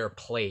gaps in their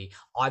play.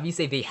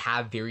 Obviously, they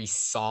have very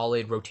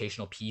solid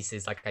rotational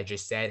pieces, like I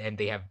just said, and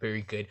they have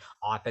very good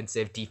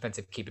offensive,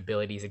 defensive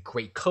capabilities, a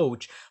great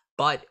coach.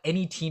 But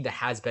any team that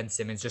has Ben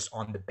Simmons just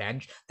on the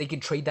bench, they can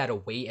trade that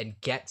away and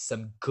get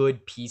some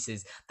good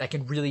pieces that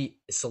can really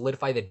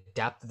solidify the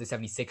depth of the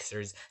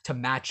 76ers to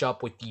match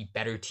up with the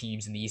better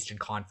teams in the Eastern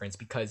Conference.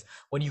 Because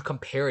when you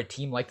compare a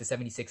team like the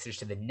 76ers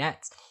to the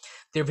Nets,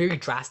 they're very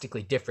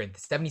drastically different.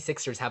 The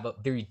 76ers have a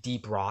very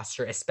deep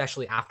roster,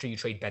 especially after you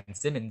trade Ben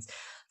Simmons,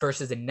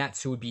 versus the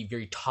Nets, who would be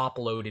very top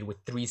loaded with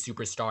 3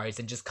 superstars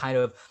and just kind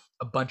of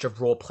a bunch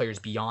of role players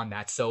beyond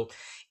that. So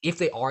if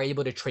they are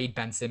able to trade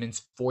Ben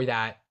Simmons for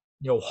that,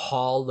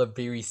 haul of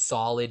very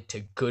solid to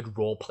good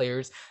role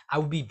players, I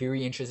would be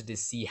very interested to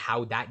see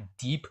how that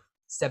deep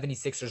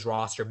 76ers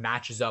roster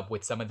matches up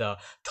with some of the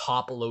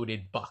top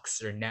loaded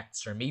Bucks or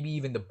Nets or maybe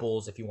even the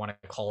Bulls, if you want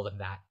to call them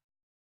that.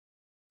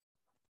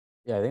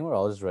 Yeah, I think we're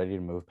all just ready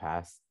to move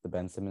past the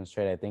Ben Simmons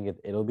trade. I think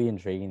it'll be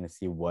intriguing to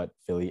see what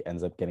Philly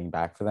ends up getting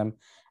back for them.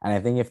 And I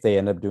think if they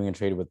end up doing a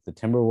trade with the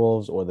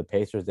Timberwolves or the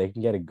Pacers, they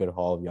can get a good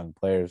haul of young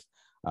players,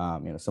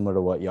 similar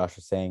to what Yash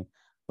was saying.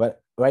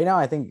 But right now,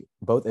 I think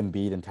both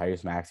Embiid and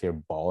Tyrese Maxey are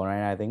balling right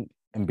now. I think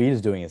Embiid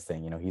is doing his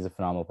thing. He's a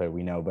phenomenal player,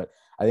 we know. But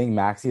I think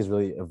Maxey has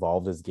really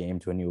evolved his game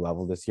to a new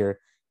level this year.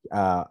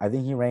 I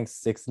think he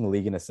ranks 6th in the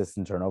league in assist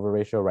and turnover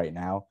ratio right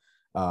now,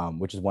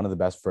 which is one of the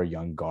best for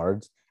young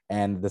guards.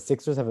 And the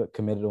Sixers have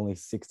committed only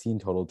 16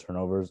 total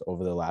turnovers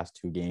over the last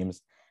 2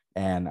 games.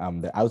 And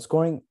they're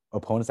outscoring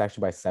opponents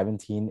actually by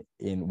 17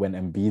 when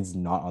Embiid's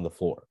not on the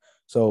floor.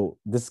 So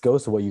this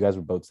goes to what you guys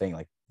were both saying.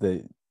 Like,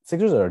 the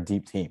Sixers are a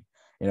deep team.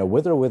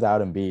 With or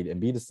without Embiid,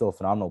 Embiid is still a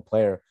phenomenal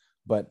player,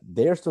 but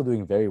they're still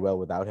doing very well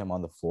without him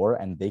on the floor,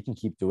 and they can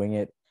keep doing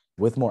it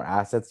with more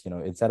assets.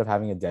 Instead of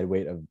having a dead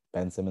weight of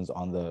Ben Simmons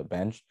on the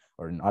bench,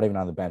 or not even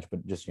on the bench,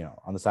 but just,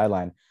 on the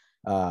sideline,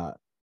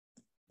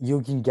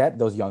 you can get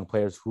those young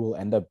players who will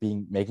end up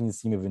making the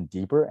team even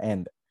deeper.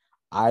 And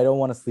I don't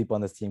want to sleep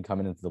on this team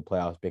coming into the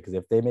playoffs, because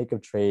if they make a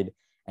trade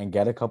and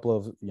get a couple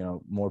of,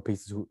 more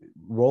pieces,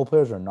 role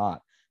players or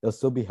not, they'll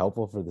still be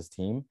helpful for this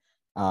team.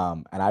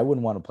 And I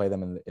wouldn't want to play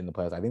them in the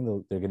playoffs. I think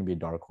they're going to be a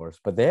dark horse,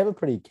 but they have a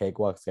pretty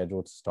cakewalk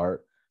schedule to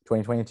start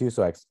 2022.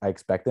 So I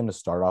expect them to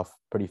start off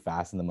pretty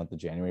fast in the month of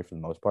January for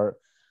the most part.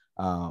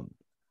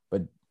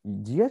 But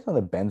do you guys know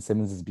that Ben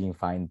Simmons is being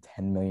fined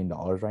 $10 million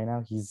right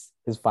now? His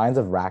fines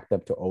have racked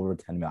up to over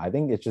 10 million. I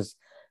think it's just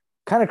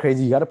kind of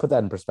crazy. You got to put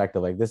that in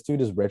perspective. Like, this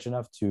dude is rich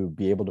enough to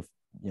be able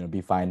to,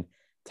 be fined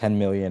 10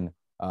 million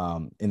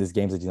in this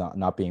games that he's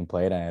not being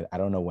played. And I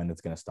don't know when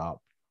it's going to stop.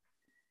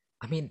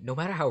 I mean, no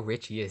matter how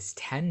rich he is,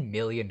 $10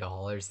 million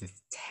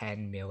is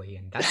 10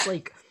 million. That's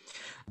like,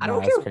 I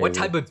don't care what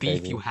type of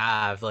beef you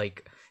have.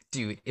 Like,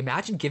 dude,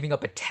 imagine giving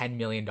up a $10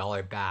 million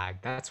bag.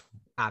 That's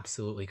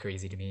absolutely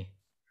crazy to me.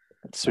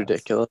 It's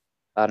ridiculous.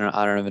 I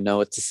don't even know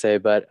what to say,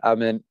 but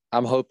I'm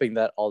hoping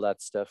that all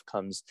that stuff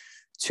comes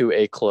to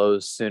a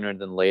close sooner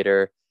than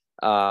later.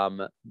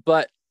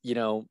 But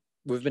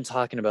we've been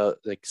talking about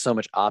like so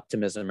much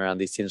optimism around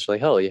these teams. We're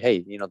like, oh, hey,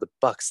 the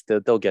Bucks,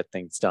 they'll get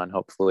things done.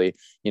 Hopefully,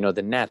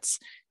 the Nets,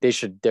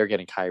 they're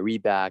getting Kyrie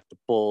back, the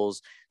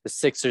Bulls, the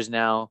Sixers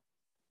now,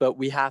 but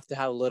we have to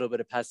have a little bit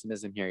of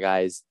pessimism here,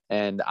 guys.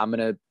 And I'm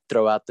going to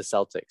throw out the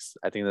Celtics.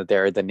 I think that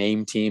they're the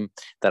name team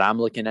that I'm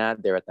looking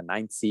at. They're at the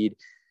 9th seed.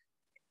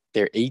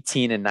 They're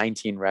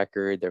 18-19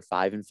 record. They're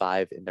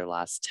 5-5 in their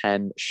last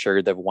 10.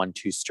 Sure, they've won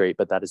 2 straight,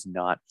 but that is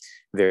not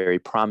very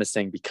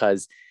promising,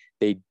 because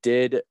they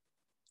did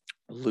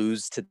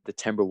lose to the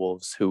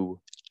Timberwolves, who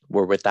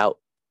were without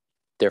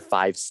their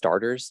 5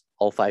 starters,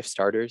 all 5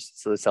 starters.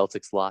 So the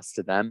Celtics lost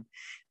to them.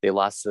 They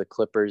lost to the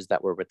Clippers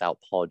that were without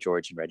Paul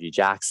George and Reggie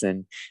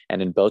Jackson.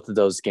 And in both of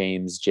those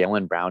games,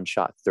 Jaylen Brown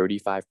shot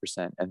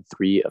 35% and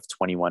 3 of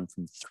 21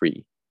 from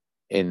 3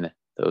 in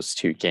those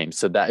 2 games.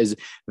 So that is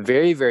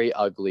very, very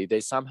ugly. They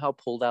somehow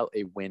pulled out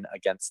a win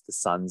against the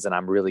Suns, and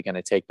I'm really going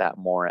to take that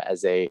more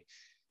as a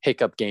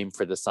hiccup game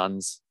for the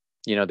Suns.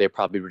 they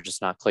probably were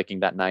just not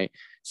clicking that night.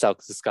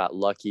 Celtics got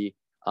lucky.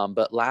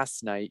 But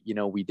last night,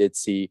 we did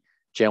see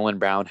Jaylen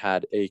Brown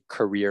had a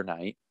career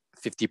night,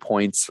 50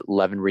 points,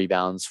 11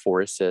 rebounds,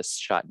 4 assists,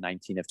 shot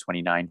 19 of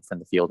 29 from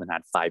the field and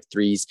had 5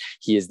 threes.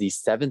 He is the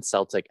 7th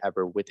Celtic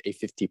ever with a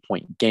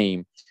 50-point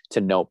game, to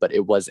note, but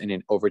it was in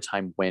an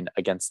overtime win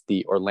against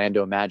the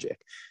Orlando Magic.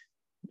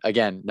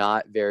 Again,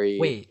 not very...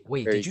 Wait,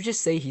 did you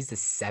just say he's the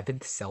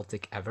 7th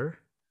Celtic ever?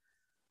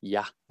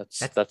 Yeah,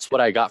 that's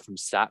what I got from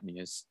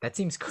StatMuse. That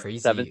seems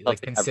crazy,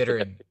 like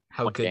considering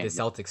how good the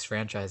Celtics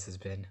franchise has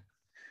been.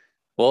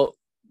 Well,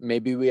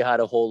 maybe we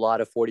had a whole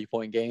lot of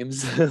 40-point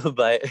games,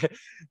 but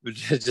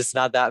just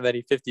not that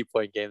many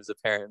 50-point games,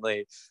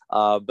 apparently.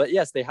 But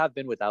yes, they have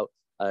been without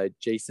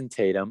Jason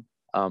Tatum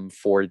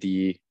for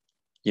the,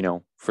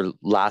 for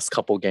last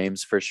couple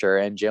games for sure.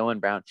 And Jaylen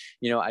Brown,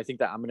 I think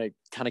that I'm going to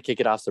kind of kick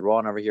it off to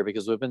Rohan over here,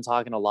 because we've been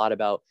talking a lot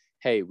about,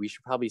 hey, we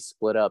should probably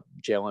split up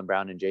Jaylen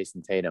Brown and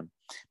Jason Tatum,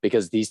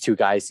 because these two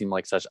guys seem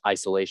like such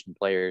isolation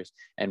players.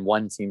 And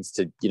one seems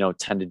to,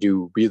 tend to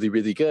do really,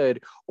 really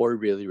good or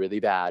really, really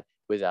bad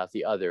without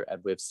the other.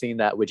 And we've seen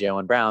that with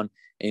Jaylen Brown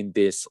in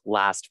this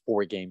last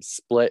 4-game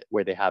split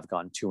where they have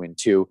gone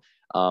 2-2.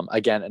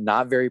 Again,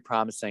 not very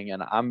promising.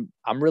 And I'm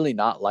really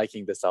not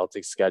liking the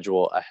Celtics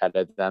schedule ahead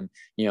of them,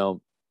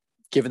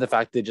 given the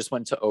fact they just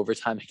went to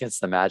overtime against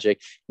the Magic.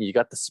 You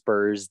got the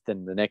Spurs,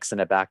 then the Knicks in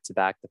a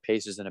back-to-back, the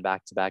Pacers in a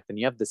back-to-back. Then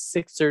you have the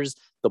Sixers,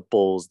 the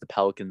Bulls, the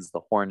Pelicans,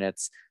 the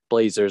Hornets,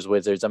 Blazers,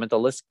 Wizards. I mean, the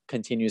list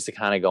continues to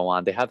kind of go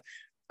on. They have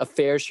a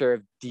fair share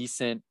of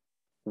decent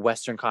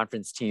Western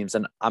Conference teams.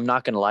 And I'm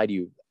not going to lie to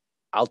you,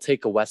 I'll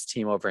take a West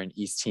team over an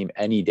East team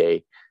any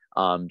day.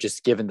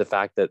 Just given the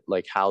fact that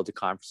like how the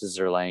conferences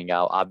are laying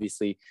out.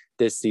 Obviously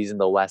this season,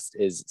 the West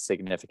is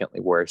significantly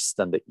worse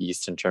than the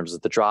East in terms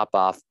of the drop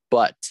off,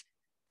 but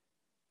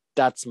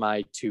that's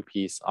my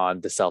 2-piece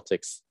on the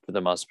Celtics for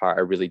the most part.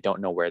 I really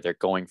don't know where they're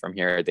going from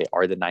here. They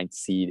are the 9th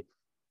seed.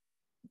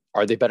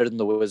 Are they better than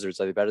the Wizards?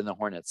 Are they better than the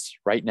Hornets?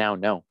 Right now,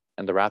 no.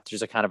 And the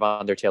Raptors are kind of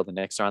on their tail. The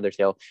Knicks are on their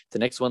tail. The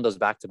Knicks win those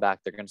back-to-back,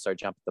 they're going to start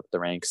jumping up the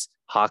ranks.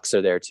 Hawks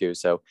are there too.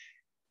 So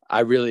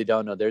I really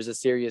don't know. There's a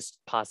serious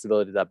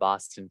possibility that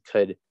Boston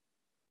could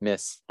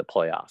miss the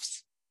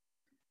playoffs.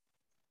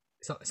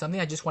 So something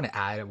I just want to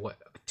add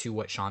to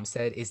what Shyam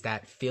said is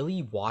that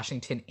Philly,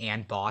 Washington,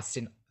 and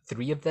Boston,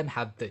 3 of them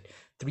have the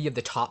 3 of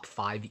the top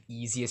 5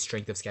 easiest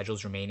strength of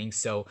schedules remaining.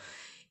 So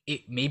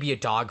it may be a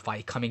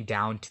dogfight coming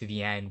down to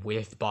the end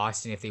with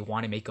Boston if they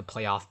want to make a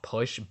playoff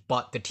push,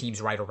 but the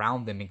teams right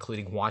around them,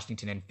 including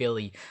Washington and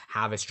Philly,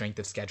 have a strength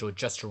of schedule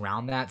just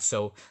around that.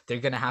 So they're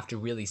going to have to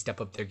really step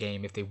up their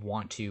game if they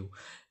want to,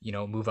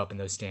 move up in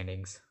those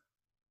standings.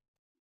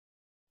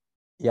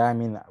 Yeah, I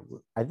mean,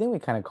 I think we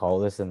kind of call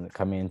this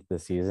coming into the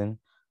season.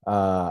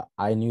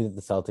 I knew that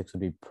the Celtics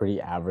would be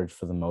pretty average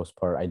for the most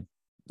part. I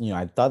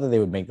thought that they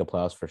would make the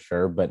playoffs for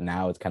sure, but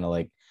now it's kind of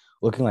like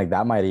looking like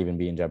that might even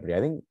be in jeopardy.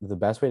 I think the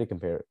best way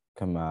to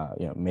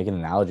make an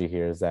analogy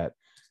here is that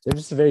they're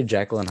just a very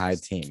Jekyll and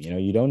Hyde team.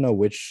 You don't know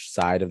which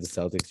side of the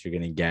Celtics you're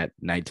going to get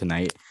night to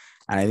night.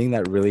 And I think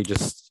that really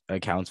just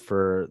accounts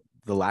for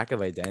the lack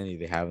of identity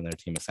they have in their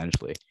team,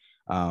 essentially.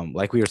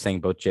 Like we were saying,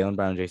 both Jaylen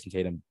Brown and Jason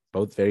Tatum,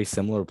 both very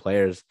similar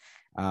players,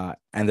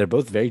 and they're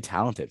both very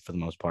talented for the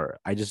most part.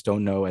 I just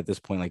don't know at this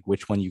point, like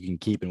which one you can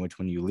keep and which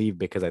one you leave,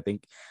 because I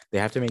think they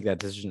have to make that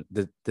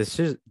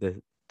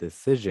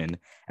decision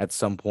at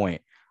some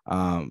point,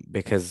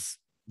 because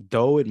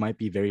though it might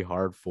be very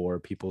hard for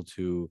people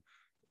to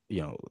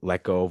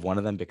let go of one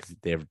of them because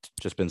they've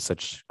just been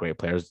such great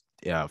players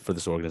for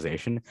this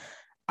organization,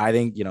 I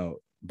think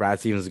Brad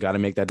Stevens has got to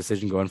make that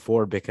decision going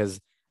forward,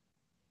 because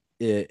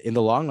in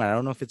the long run, I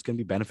don't know if it's going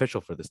to be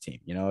beneficial for this team.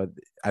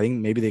 I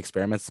think maybe the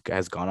experiment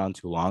has gone on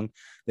too long.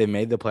 They've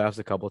made the playoffs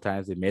a couple of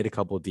times. They've made a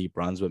couple of deep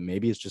runs, but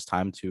maybe it's just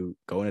time to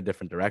go in a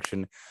different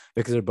direction,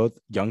 because they're both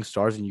young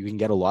stars and you can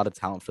get a lot of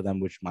talent for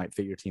them, which might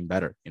fit your team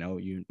better.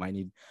 You might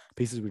need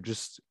pieces which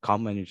just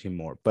complement your team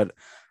more. But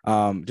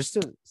just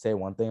to say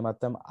one thing about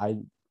them,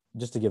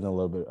 just to give them a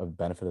little bit of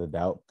benefit of the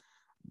doubt,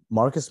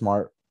 Marcus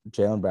Smart,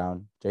 Jaylen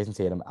Brown, Jason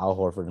Tatum, Al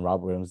Horford, and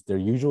Rob Williams, their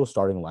usual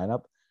starting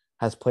lineup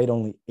has played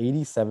only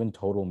 87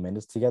 total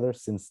minutes together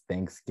since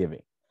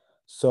Thanksgiving.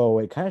 So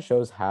it kind of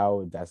shows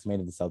how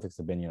decimated the Celtics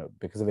have been,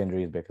 because of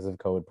injuries, because of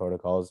COVID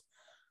protocols.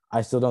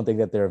 I still don't think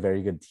that they're a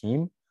very good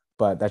team,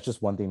 but that's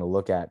just one thing to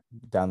look at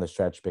down the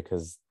stretch,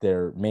 because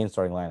their main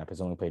starting lineup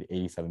has only played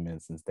 87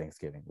 minutes since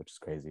Thanksgiving, which is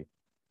crazy.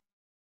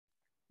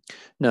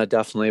 No,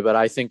 definitely. But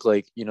I think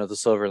the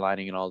silver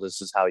lining in all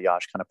this is how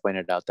Yash kind of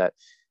pointed out that,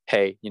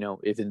 hey,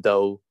 even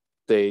though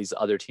these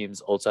other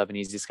teams also have an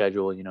easy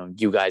schedule,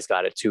 you guys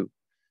got it too.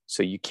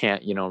 So you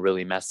can't,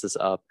 really mess this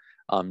up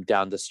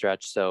down the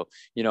stretch. So,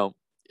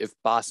 if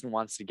Boston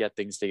wants to get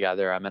things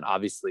together, I mean,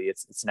 obviously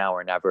it's now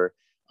or never,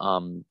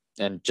 and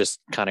just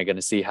kind of going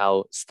to see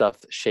how stuff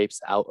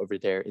shapes out over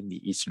there in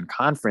the Eastern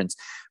Conference.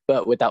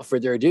 But without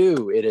further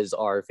ado, it is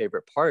our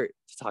favorite part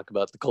to talk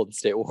about the Golden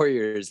State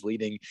Warriors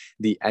leading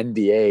the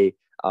NBA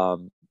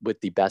with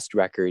the best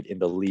record in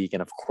the league.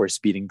 And of course,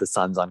 beating the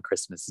Suns on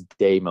Christmas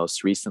Day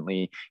most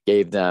recently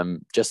gave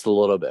them just a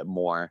little bit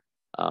more,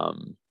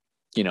 kind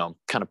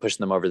of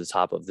pushing them over the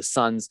top of the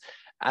Suns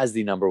as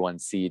the number one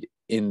seed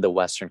in the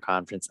Western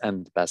Conference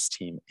and the best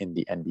team in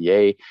the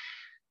NBA.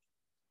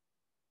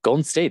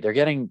 Golden State, they're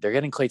getting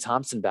Klay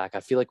Thompson back.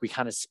 I feel like we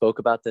kind of spoke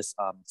about this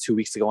 2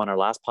 weeks ago on our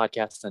last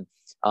podcast. And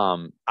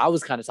I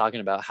was kind of talking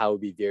about how it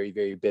would be very,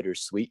 very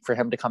bittersweet for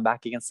him to come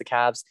back against the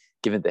Cavs,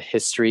 given the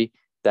history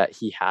that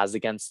he has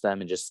against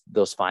them and just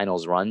those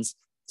finals runs.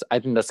 So I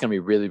think that's going to be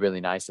really,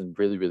 really nice and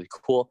really, really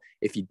cool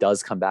if he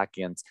does come back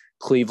against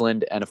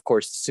Cleveland, and of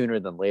course, sooner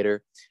than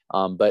later.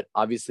 But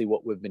obviously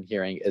what we've been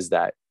hearing is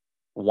that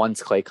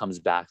once Klay comes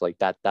back, like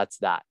that's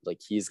that.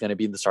 Like he's going to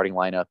be in the starting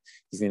lineup.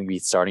 He's going to be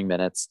starting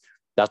minutes.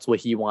 That's what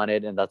he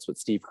wanted, and that's what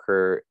Steve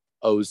Kerr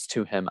owes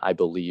to him, I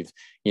believe.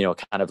 Kind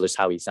of just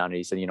how he sounded.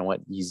 He said, you know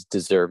what, he's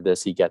deserved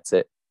this. He gets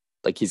it.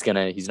 Like he's not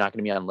going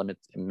to be on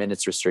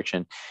minutes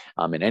restriction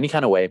in any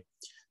kind of way.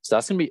 So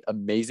that's going to be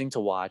amazing to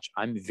watch.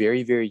 I'm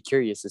very, very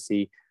curious to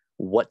see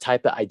what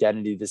type of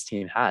identity this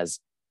team has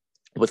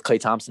with Klay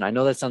Thompson. I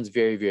know that sounds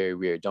very, very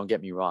weird. Don't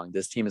get me wrong.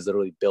 This team is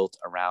literally built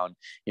around,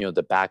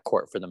 the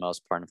backcourt for the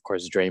most part. And of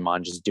course,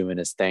 Draymond just doing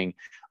his thing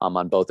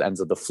on both ends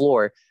of the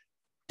floor.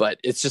 But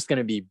it's just going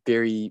to be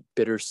very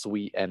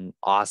bittersweet and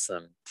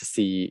awesome to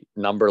see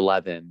number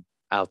 11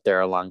 out there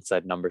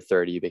alongside number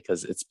 30,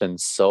 because it's been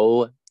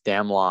so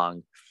damn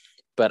long.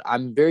 But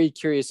I'm very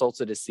curious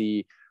also to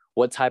see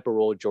what type of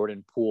role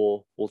Jordan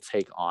Poole will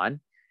take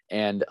on.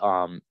 And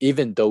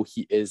even though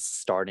he is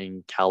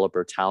starting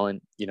caliber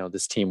talent,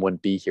 this team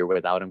wouldn't be here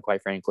without him,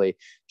 quite frankly,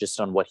 just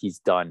on what he's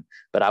done.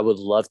 But I would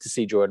love to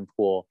see Jordan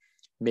Poole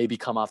maybe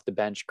come off the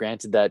bench.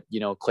 Granted that,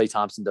 Klay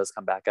Thompson does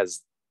come back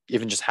as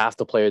even just half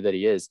the player that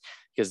he is,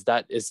 because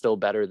that is still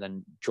better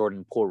than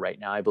Jordan Poole right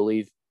now, I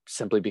believe,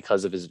 simply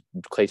because of his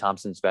Klay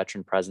Thompson's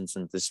veteran presence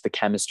and just the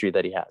chemistry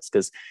that he has.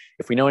 Because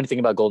if we know anything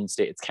about Golden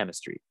State, it's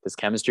chemistry, because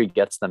chemistry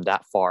gets them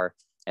that far,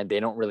 and they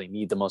don't really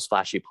need the most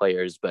flashy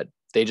players, but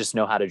they just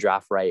know how to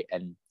draft right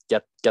and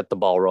get the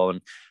ball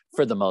rolling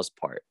for the most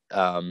part.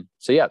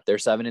 So yeah, they're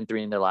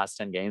 7-3 in their last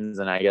 10 games.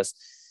 And I guess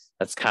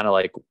that's kind of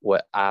like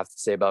what I have to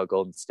say about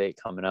Golden State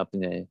coming up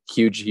in a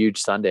huge,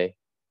 huge Sunday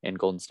in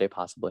Golden State,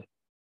 possibly.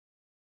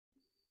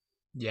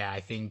 Yeah,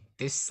 I think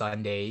this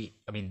Sunday,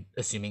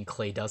 assuming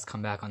Klay does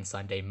come back on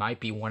Sunday, might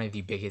be one of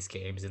the biggest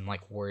games in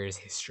Warriors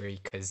history,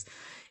 because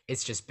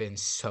it's just been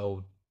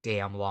so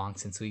damn long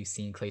since we've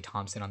seen Klay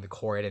Thompson on the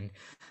court. And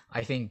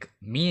I think,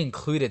 me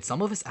included,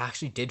 some of us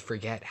actually did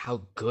forget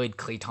how good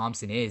Klay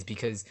Thompson is,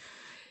 because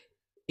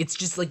it's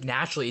just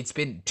naturally, it's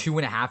been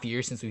 2.5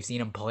 years since we've seen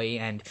him play.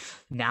 And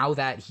now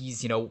that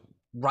he's,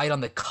 right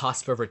on the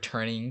cusp of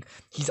returning,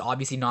 he's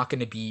obviously not going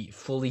to be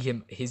fully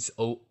his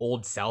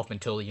old self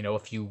until, a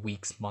few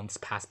weeks, months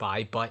pass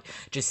by. But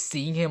just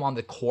seeing him on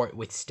the court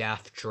with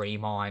Steph,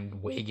 Draymond,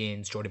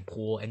 Wiggins, Jordan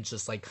Poole, and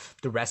just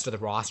the rest of the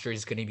roster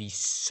is going to be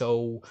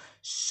so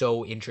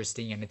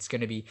interesting. And it's going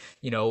to be,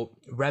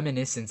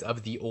 reminiscent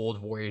of the old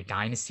Warrior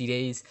Dynasty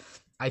days.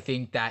 I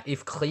think that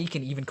if Klay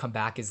can even come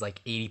back as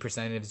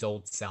 80% of his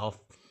old self,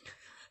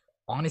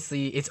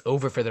 honestly, it's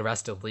over for the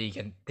rest of the league.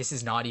 And this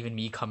is not even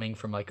me coming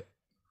from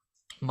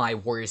my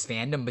Warriors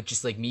fandom, but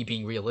just me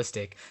being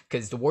realistic,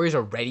 because the Warriors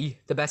are already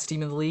the best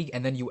team in the league,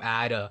 and then you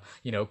add a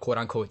quote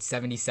unquote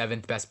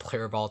 77th best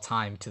player of all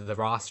time to the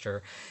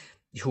roster,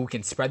 who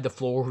can spread the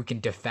floor, who can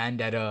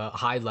defend at a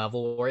high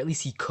level, or at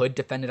least he could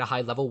defend at a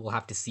high level. We'll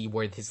have to see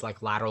where his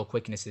lateral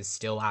quickness is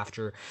still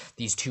after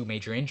these two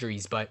major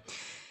injuries, but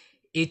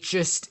it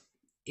shows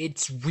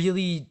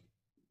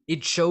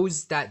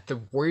that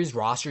the Warriors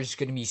roster is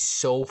going to be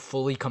so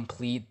fully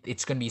complete.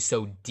 It's going to be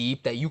so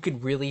deep that you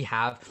can really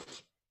have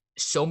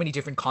so many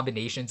different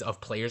combinations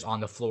of players on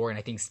the floor. And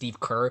I think Steve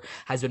Kerr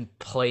has been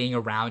playing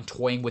around,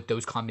 toying with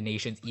those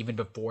combinations even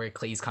before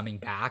Klay's coming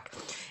back.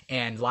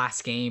 And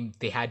last game,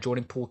 they had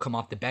Jordan Poole come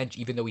off the bench,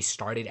 even though he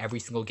started every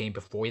single game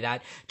before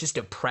that, just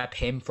to prep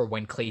him for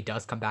when Klay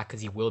does come back,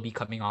 because he will be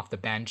coming off the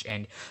bench.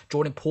 And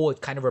Jordan Poole,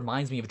 it kind of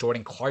reminds me of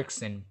Jordan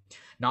Clarkson,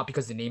 not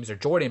because the names are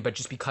Jordan, but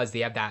just because they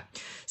have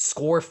that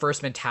score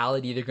first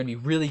mentality. They're going to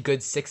be really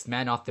good sixth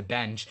men off the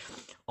bench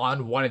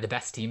on one of the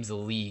best teams in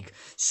the league.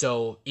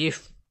 So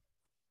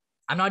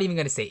I'm not even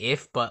going to say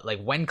if, but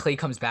when Klay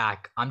comes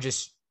back, I'm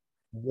just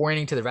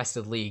warning to the rest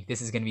of the league, this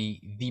is going to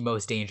be the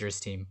most dangerous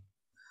team.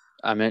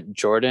 I meant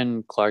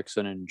Jordan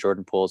Clarkson and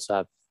Jordan Poole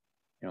have,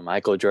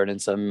 Michael Jordan,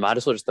 so might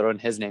as well just throw in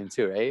his name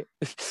too, right?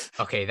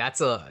 Okay, that's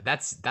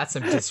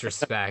some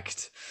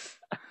disrespect.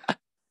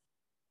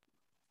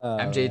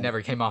 MJ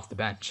never came off the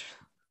bench.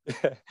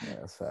 Yeah,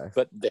 that's facts.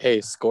 But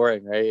hey,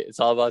 scoring, right? It's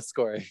all about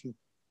scoring.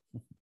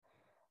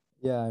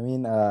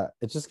 Yeah,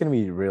 it's just gonna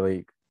be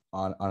really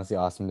honestly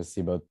awesome to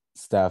see both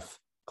Steph,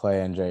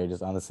 Klay, and Jay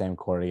just on the same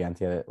court again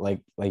together.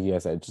 Like you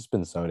guys said, it's just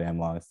been so damn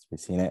long since we've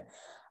seen it.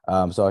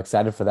 So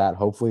excited for that.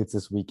 Hopefully it's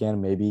this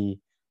weekend. Maybe,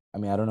 I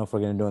don't know if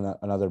we're gonna do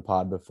another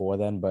pod before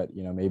then, but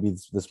maybe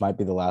this might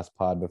be the last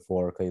pod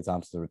before Klay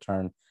Thompson's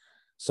return.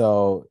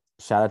 So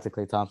shout out to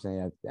Klay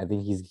Thompson. I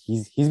think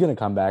he's gonna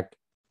come back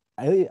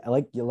I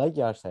like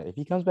Yash said, if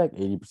he comes back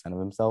 80% of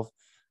himself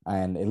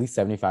and at least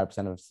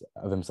 75%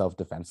 of himself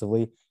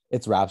defensively,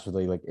 it's wraps for the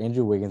league. Like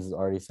Andrew Wiggins has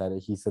already said it.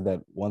 He said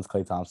that once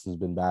Klay Thompson's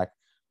been back,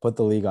 put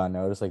the league on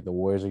notice. Like the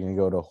Warriors are going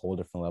to go to a whole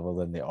different level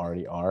than they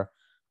already are.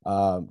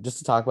 Just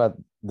to talk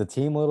about the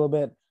team a little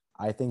bit,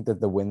 I think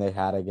that the win they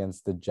had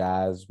against the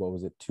Jazz, what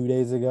was it, 2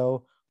 days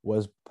ago,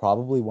 was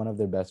probably one of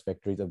their best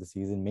victories of the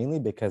season, mainly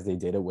because they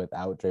did it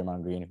without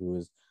Draymond Green, who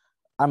was,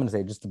 I'm going to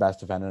say, just the best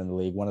defender in the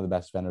league, one of the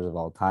best defenders of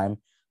all time.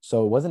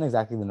 So it wasn't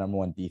exactly the number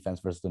one defense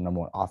versus the number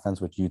one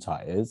offense, which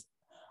Utah is.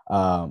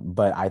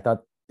 But I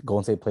thought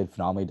Golden State played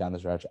phenomenally down the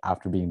stretch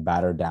after being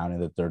battered down in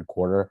the third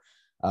quarter.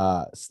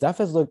 Steph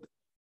has looked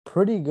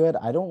pretty good.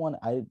 I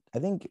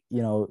think,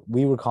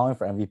 we were calling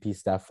for MVP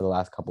Steph for the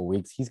last couple of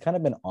weeks. He's kind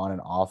of been on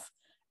and off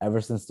ever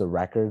since the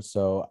record.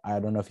 So I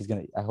don't know if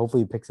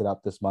hopefully he picks it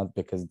up this month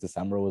because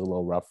December was a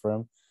little rough for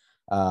him.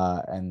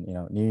 And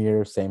New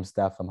Year, same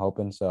stuff, I'm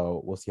hoping.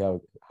 So we'll see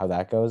how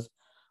that goes.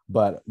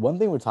 But one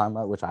thing we're talking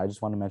about, which I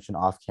just want to mention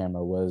off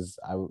camera, was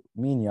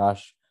me and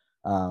Yash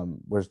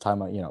we're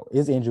talking about,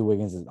 is Andrew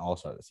Wiggins an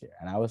all-star this year?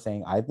 And I was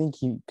saying, I think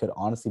he could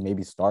honestly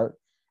maybe start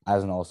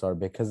as an all-star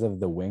because of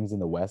the wings in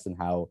the West and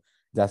how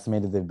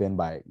decimated they've been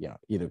by,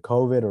 either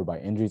COVID or by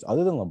injuries.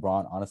 Other than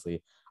LeBron,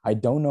 honestly, I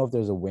don't know if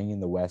there's a wing in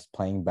the West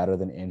playing better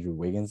than Andrew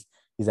Wiggins.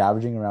 He's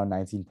averaging around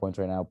 19 points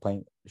right now,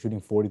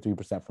 shooting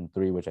 43% from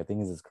three, which I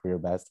think is his career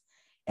best.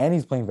 And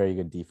he's playing very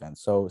good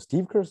defense. So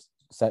Steve Kerr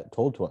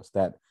told to us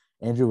that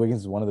Andrew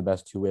Wiggins is one of the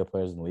best two-way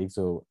players in the league.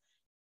 So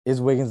is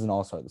Wiggins an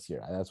all-star this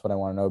year? That's what I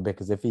want to know,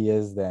 because if he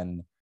is,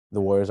 then the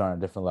Warriors are on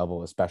a different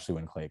level, especially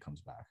when Klay comes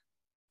back.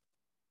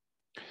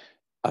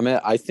 I mean,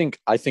 I think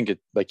it,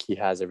 like, he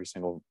has every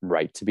single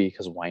right to be,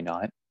 because why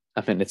not?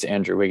 I mean, it's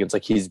Andrew Wiggins.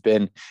 Like, he's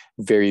been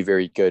very,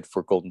 very good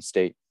for Golden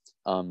State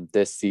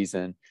this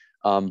season.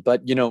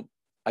 But,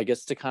 I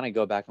guess to kind of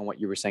go back on what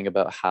you were saying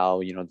about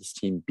how, this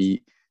team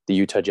beat the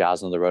Utah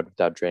Jazz on the road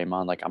without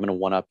Draymond, like, I'm going to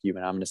one-up you,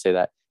 and I'm going to say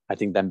that I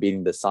think them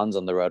beating the Suns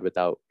on the road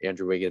without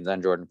Andrew Wiggins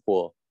and Jordan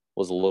Poole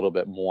was a little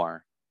bit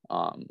more,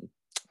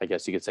 I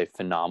guess you could say,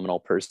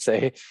 phenomenal per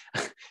se.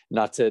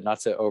 not to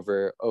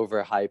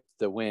overhype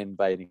the win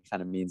by any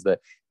kind of means, but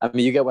I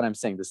mean, you get what I'm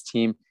saying. This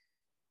team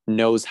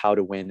knows how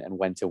to win and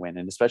when to win,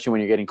 and especially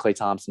when you're getting Klay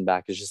Thompson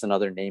back, it's just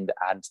another name to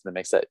add into the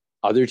mix that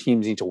other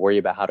teams need to worry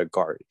about how to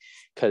guard.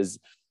 Because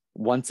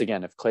once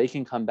again, if Klay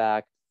can come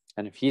back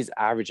and if he's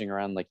averaging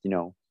around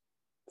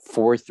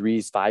 4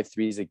 threes, 5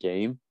 threes a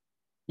game,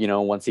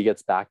 once he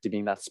gets back to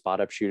being that spot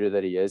up shooter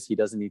that he is, he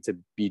doesn't need to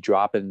be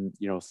dropping,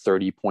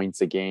 30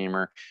 points a game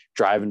or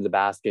driving to the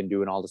basket and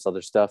doing all this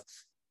other stuff.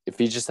 If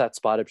he's just that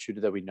spot up shooter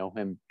that we know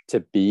him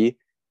to be,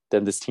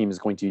 then this team is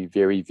going to be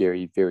very,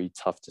 very, very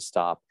tough to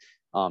stop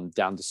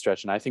down the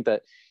stretch. And I think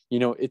that,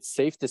 it's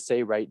safe to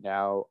say right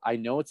now, I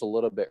know it's a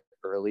little bit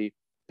early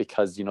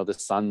because, the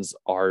Suns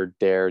are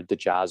there, the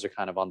Jazz are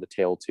kind of on the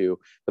tail too,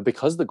 but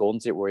because the Golden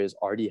State Warriors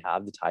already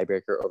have the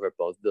tiebreaker over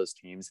both of those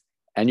teams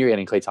and you're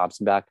getting Klay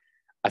Thompson back,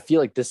 I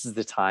feel like this is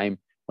the time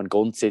when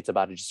Golden State's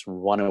about to just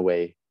run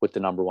away with the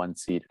number one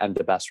seed and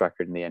the best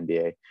record in the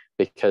NBA,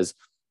 because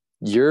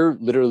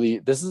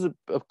this is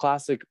a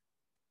classic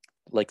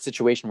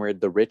situation where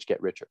the rich get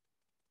richer.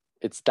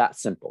 It's that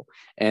simple.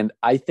 And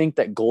I think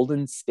that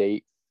Golden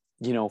State,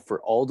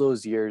 for all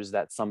those years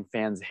that some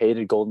fans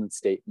hated Golden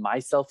State,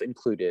 myself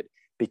included,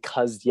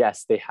 because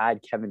yes, they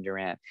had Kevin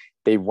Durant,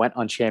 they went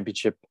on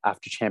championship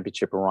after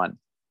championship run.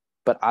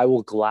 But I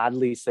will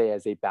gladly say,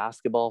 as a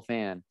basketball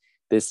fan,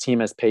 this team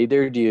has paid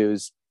their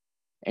dues,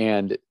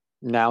 and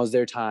now's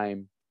their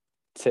time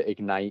to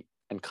ignite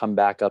and come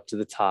back up to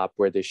the top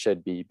where they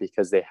should be,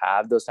 because they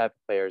have those type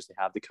of players, they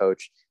have the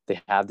coach,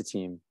 they have the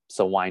team.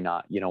 So why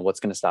not? What's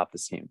going to stop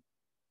this team?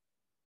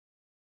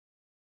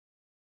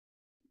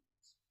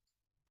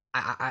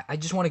 I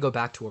just want to go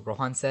back to what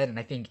Rohan said, and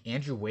I think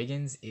Andrew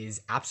Wiggins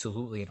is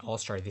absolutely an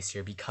all-star this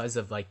year because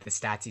of the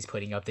stats he's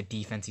putting up, the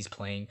defense he's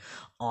playing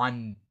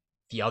on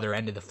the other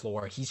end of the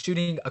floor. He's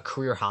shooting a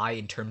career high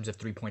in terms of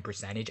 3-point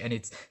percentage, and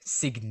it's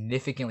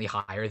significantly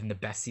higher than the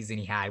best season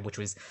he had, which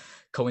was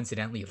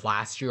coincidentally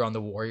last year on the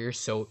Warriors.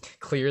 So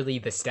clearly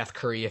the Steph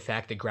Curry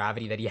effect, the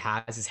gravity that he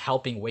has, is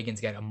helping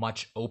Wiggins get a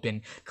much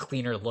open,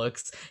 cleaner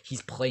looks.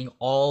 He's playing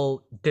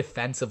all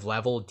defensive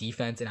level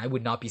defense, and I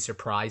would not be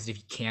surprised if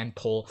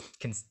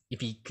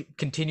he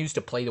continues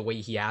to play the way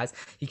he has,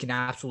 he can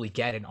absolutely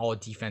get an all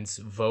defense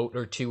vote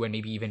or two and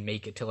maybe even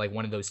make it to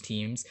one of those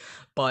teams.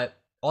 But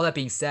all that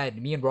being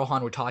said, me and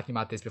Rohan were talking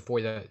about this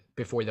before the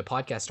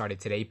podcast started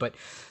today, but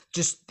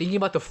just thinking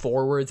about the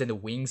forwards and the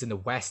wings in the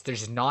West,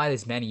 there's not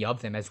as many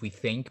of them as we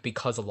think,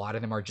 because a lot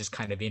of them are just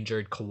kind of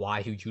injured.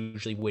 Kawhi, who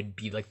usually would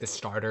be the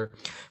starter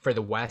for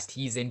the West,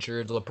 he's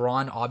injured.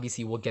 LeBron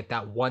obviously will get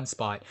that one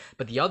spot,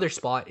 but the other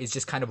spot is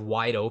just kind of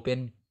wide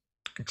open.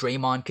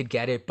 Draymond could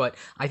get it, but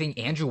I think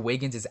Andrew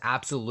Wiggins is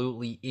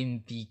absolutely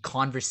in the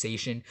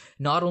conversation,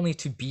 not only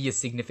to be a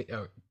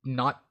significant,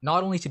 not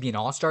only to be an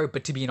all-star,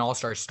 but to be an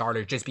all-star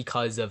starter just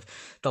because of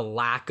the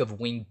lack of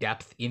wing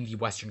depth in the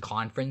Western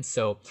Conference.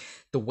 So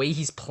the way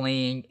he's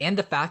playing and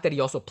the fact that he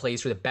also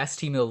plays for the best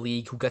team in the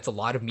league who gets a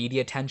lot of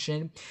media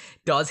attention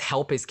does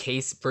help his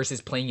case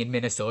versus playing in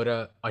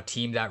Minnesota, a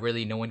team that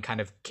really no one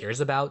kind of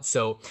cares about.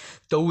 So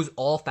those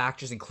all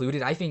factors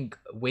included, I think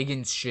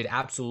Wiggins should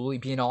absolutely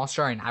be an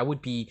all-star, and I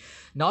would be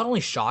not only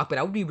shocked, but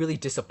I would be really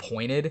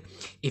disappointed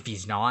if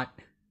he's not.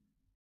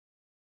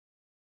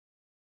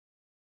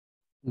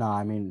 No,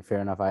 I mean, fair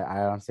enough.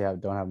 I honestly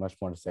don't have much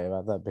more to say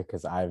about that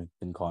because I've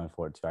been calling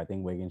for it too. I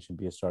think Wiggins should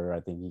be a starter. I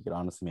think he could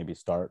honestly maybe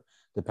start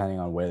depending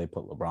on where they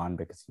put LeBron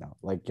because,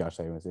 like Josh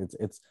said,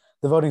 it's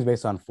the voting's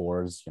based on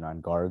fours,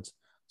 and guards.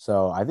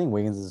 So I think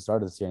Wiggins is a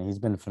starter this year, and he's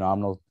been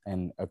phenomenal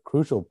and a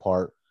crucial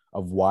part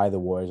of why the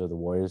Warriors are the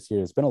Warriors here.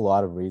 It's been a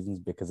lot of reasons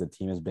because the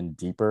team has been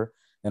deeper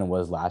than it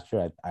was last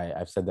year.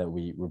 I've said that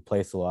we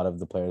replaced a lot of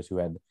the players who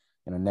had,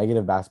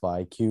 negative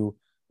basketball IQ,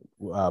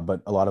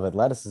 but a lot of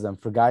athleticism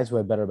for guys who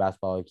have better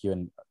basketball IQ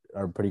and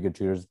are pretty good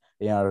shooters.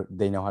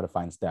 They know how to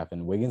find Steph,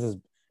 and Wiggins has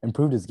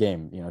improved his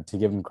game. To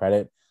give him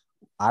credit,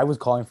 I was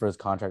calling for his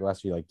contract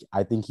last year. Like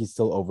I think he's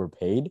still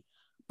overpaid,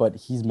 but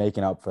he's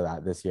making up for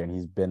that this year, and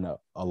he's been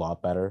a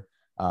lot better.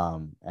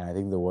 And I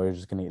think the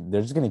Warriors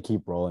they're just gonna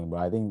keep rolling. But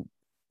I think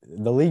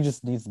the league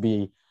just needs to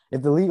be,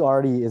 if the league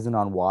already isn't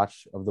on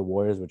watch of the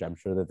Warriors, which I'm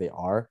sure that they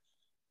are,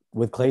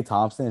 with Klay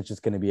Thompson, it's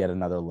just going to be at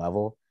another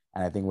level.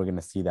 And I think we're going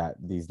to see that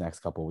these next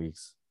couple of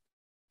weeks.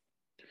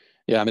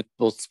 Yeah,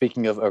 well,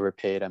 speaking of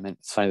overpaid,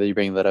 it's funny that you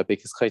bring that up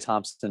because Klay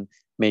Thompson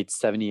made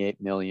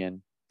 $78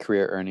 million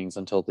career earnings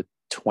until the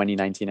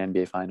 2019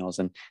 NBA Finals,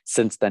 and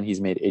since then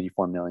he's made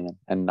 $84 million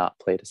and not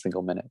played a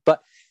single minute.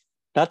 But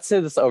not to say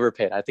this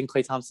overpaid. I think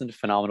Klay Thompson's a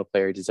phenomenal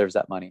player. He deserves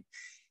that money.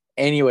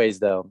 Anyways,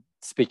 though,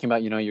 speaking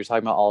about, you're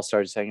talking about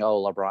all-stars, saying,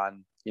 oh, LeBron,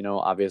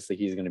 obviously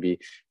he's going to be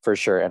for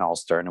sure an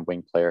all-star and a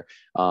wing player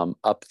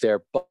up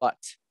there. But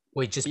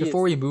wait, just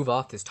before we move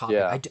off this topic,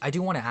 yeah. I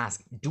do want to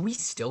ask, do we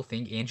still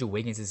think Andrew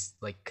Wiggins is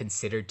like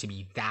considered to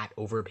be that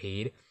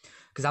overpaid?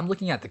 Because I'm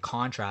looking at the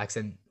contracts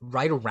and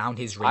right around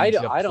his range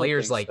of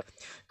players like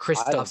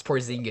Kristaps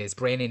Porzingis,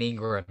 Brandon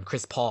Ingram,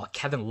 Chris Paul,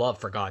 Kevin Love,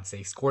 for God's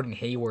sakes, Gordon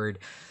Hayward,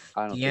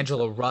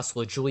 D'Angelo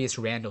Russell, Julius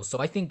Randle. So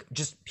I think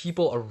just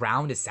people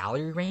around his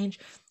salary range,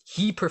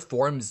 he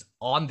performs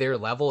on their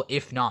level,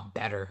 if not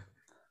better.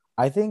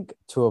 I think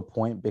to a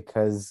point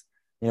because,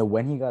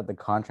 when he got the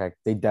contract,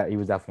 he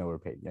was definitely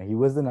overpaid. He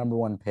was the number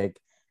one pick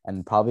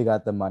and probably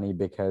got the money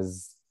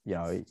because,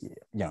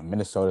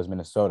 Minnesota's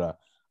Minnesota.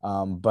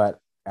 But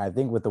I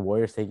think with the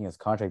Warriors taking his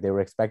contract, they were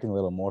expecting a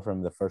little more from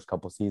him the first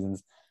couple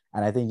seasons.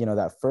 And I think,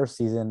 that first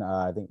season,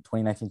 I think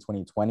 2019,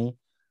 2020,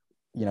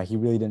 he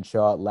really didn't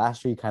show out.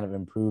 Last year, he kind of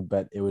improved,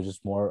 but it was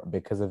just more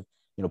because of,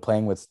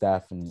 playing with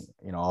Steph and,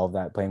 all of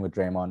that, playing with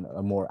Draymond,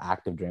 a more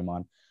active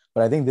Draymond.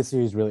 But I think this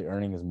year he's really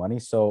earning his money.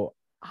 So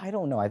I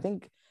don't know. I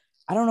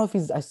don't know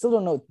if I still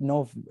don't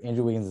know if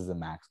Andrew Wiggins is a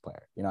max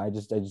player. I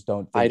just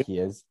don't think he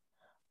is.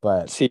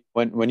 But see,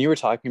 when you were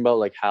talking about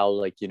like how,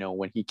 like,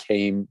 when he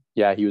came,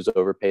 yeah, he was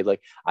overpaid.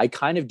 Like, I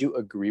kind of do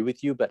agree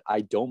with you, but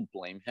I don't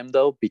blame him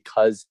though,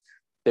 because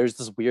there's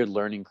this weird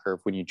learning curve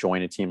when you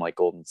join a team like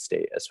Golden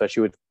State,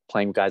 especially with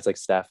playing with guys like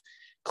Steph,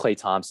 Klay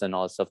Thompson,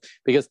 all this stuff.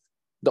 Because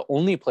the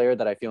only player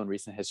that I feel in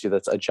recent history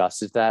that's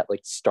adjusted to that,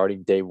 like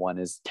starting day one,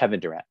 is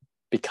Kevin Durant,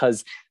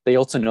 because they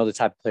also know the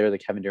type of player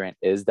that Kevin Durant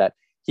is, that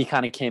he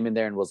kind of came in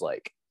there and was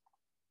like,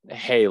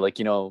 hey, like,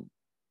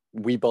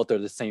 we both are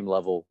the same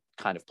level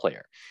kind of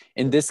player.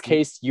 In this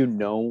case,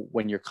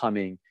 when you're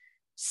coming,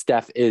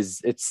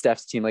 it's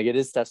Steph's team. Like, it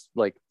is Steph's,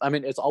 like,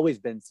 it's always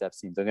been Steph's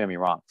team. Don't get me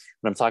wrong.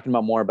 But I'm talking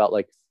about more about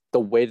like the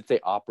way that they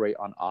operate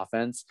on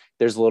offense.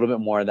 There's a little bit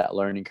more of that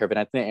learning curve. And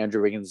I think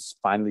Andrew Wiggins is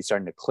finally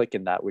starting to click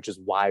in that, which is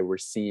why we're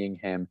seeing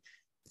him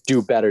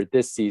do better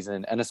this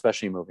season and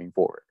especially moving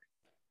forward.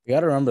 You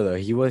got to remember though,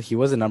 he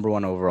was a number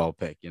one overall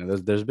pick.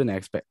 There's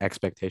been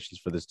expectations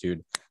for this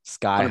dude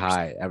sky 100%.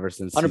 High ever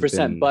since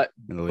 100%. But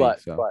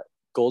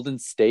Golden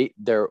State,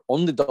 the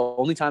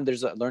only time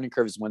there's a learning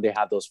curve is when they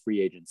have those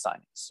free agent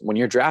signings. When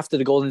you're drafted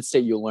to Golden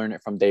State, you'll learn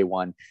it from day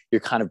one. You're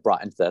kind of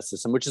brought into that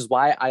system, which is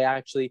why I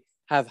actually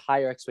have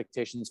higher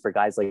expectations for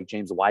guys like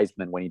James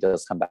Wiseman when he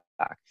does come back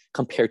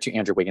compared to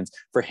Andrew Wiggins,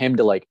 for him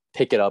to like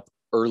pick it up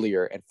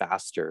earlier and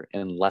faster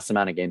in less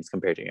amount of games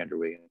compared to Andrew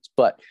Wiggins.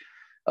 But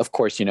of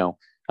course,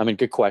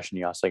 good question,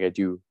 Yash. Like, I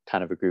do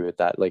kind of agree with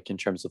that, like in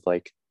terms of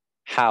like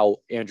how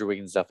Andrew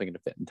Wiggins is definitely going to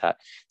fit into that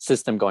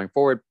system going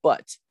forward.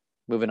 But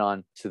moving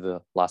on to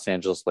the Los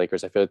Angeles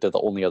Lakers, I feel like they're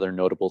the only other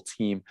notable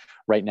team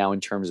right now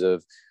in terms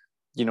of,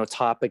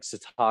 topics to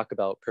talk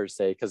about per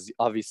se, because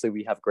obviously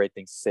we have great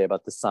things to say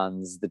about the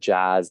Suns, the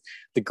Jazz,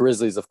 the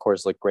Grizzlies, of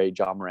course, look great.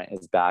 Ja Morant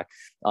is back.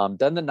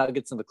 Then the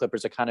Nuggets and the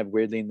Clippers are kind of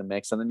weirdly in the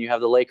mix. And then you have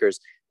the Lakers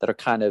that are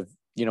kind of,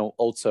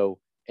 also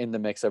in the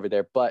mix over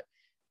there. But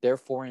they're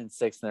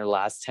 4-6 in their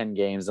last 10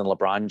 games. And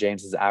LeBron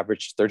James has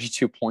averaged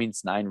 32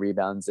 points, 9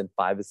 rebounds, and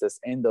 5 assists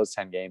in those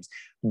 10 games.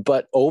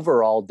 But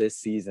overall this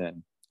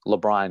season,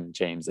 LeBron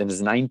James, in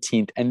his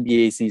 19th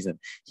NBA season,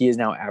 he is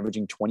now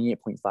averaging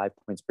 28.5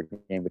 points per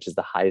game, which is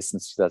the highest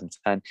since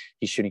 2010.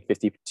 He's shooting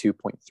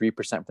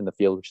 52.3% from the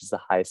field, which is the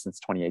highest since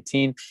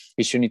 2018.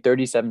 He's shooting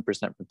 37%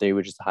 from three,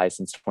 which is the highest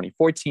since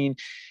 2014.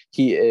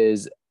 He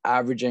is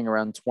averaging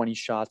around 20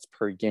 shots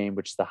per game,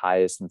 which is the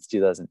highest since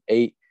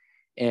 2008.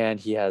 And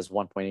he has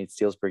 1.8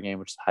 steals per game,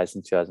 which is the highest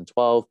since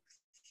 2012,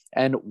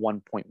 and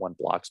 1.1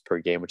 blocks per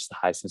game, which is the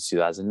highest since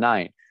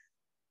 2009.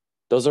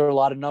 Those are a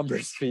lot of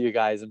numbers for you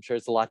guys. I'm sure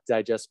it's a lot to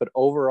digest, but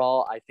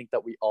overall, I think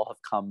that we all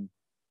have come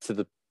to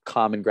the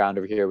common ground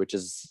over here, which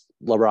is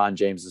LeBron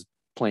James is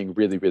playing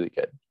really, really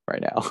good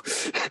right now.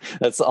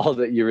 That's all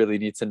that you really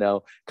need to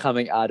know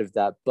coming out of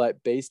that.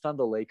 But based on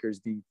the Lakers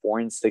being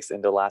 4-6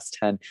 in the last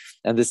 10,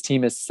 and this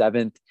team is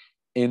 7th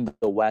in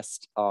the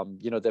West,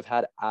 they've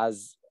had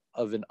as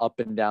of an up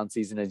and down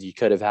season as you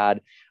could have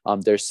had.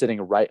 They're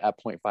sitting right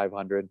at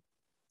 0.500.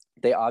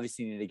 They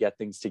obviously need to get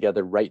things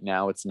together right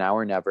now. It's now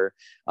or never.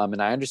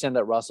 And I understand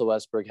that Russell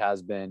Westbrook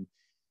has been,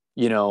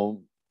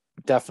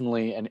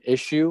 definitely an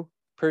issue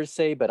per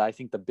se, but I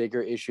think the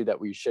bigger issue that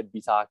we should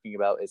be talking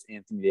about is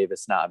Anthony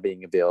Davis not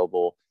being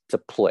available to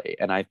play.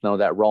 And I know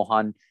that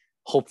Rohan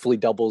hopefully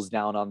doubles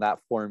down on that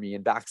for me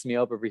and backs me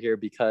up over here,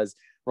 because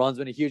Ron's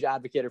been a huge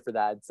advocate for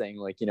that, saying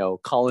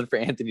calling for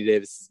Anthony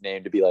Davis's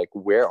name to be like,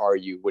 where are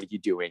you? What are you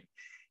doing?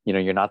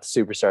 You're not the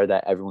superstar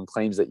that everyone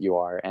claims that you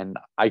are. And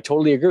I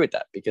totally agree with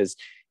that, because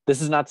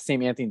this is not the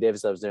same Anthony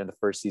Davis that was there in the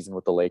first season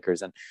with the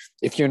Lakers. And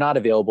if you're not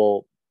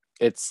available,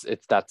 it's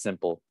that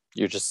simple.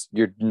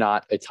 You're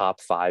not a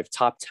top 5,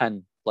 top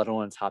 10, let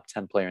alone a top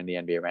 10 player in the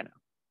NBA right now.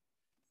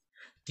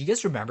 Do you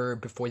guys remember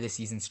before the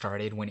season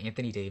started when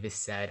Anthony Davis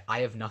said, I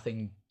have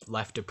nothing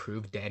left to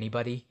prove to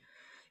anybody?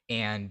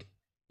 And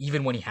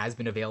even when he has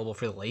been available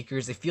for the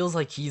Lakers, it feels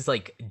like he's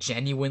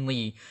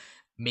genuinely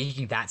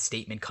making that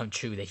statement come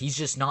true, that he's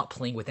just not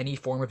playing with any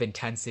form of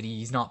intensity.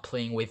 He's not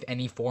playing with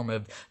any form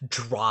of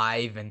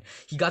drive. And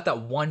he got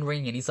that one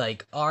ring and he's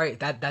like, all right,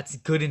 that's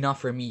good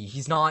enough for me.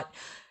 He's not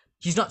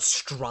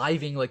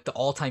striving like the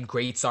all-time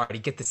greats are to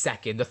get the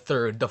second, the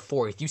third, the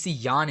fourth. You see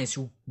Giannis,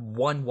 who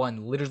won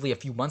one literally a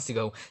few months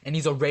ago, and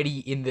he's already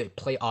in the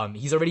play.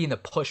 He's already in the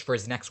push for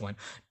his next one.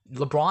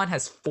 LeBron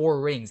has 4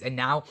 rings, and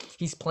now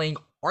he's playing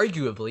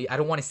arguably, I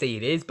don't want to say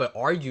it is, but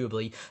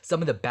arguably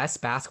some of the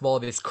best basketball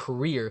of his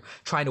career,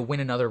 trying to win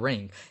another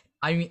ring.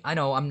 I mean, I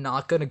know I'm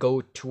not going to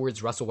go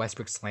towards Russell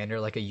Westbrook slander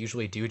like I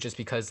usually do, just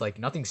because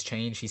nothing's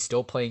changed. He's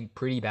still playing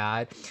pretty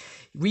bad.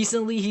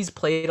 Recently, he's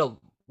played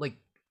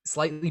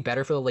slightly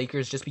better for the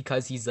Lakers just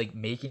because he's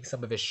making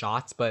some of his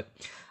shots, but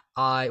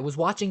I was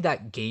watching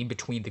that game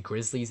between the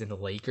Grizzlies and the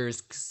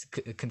Lakers,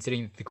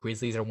 considering the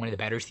Grizzlies are one of the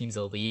better teams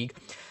in the league.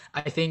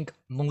 I think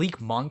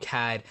Malik Monk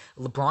had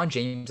LeBron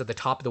James at the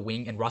top of the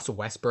wing and Russell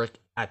Westbrook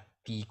at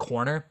the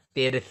corner.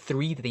 They had a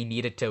 3 that they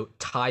needed to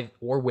tie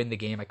or win the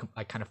game.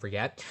 I kind of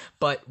forget.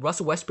 But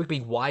Russell Westbrook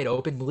being wide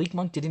open, Malik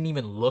Monk didn't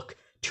even look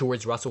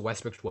towards Russell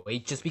Westbrook's way,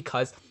 just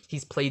because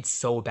he's played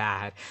so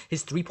bad.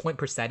 His 3-point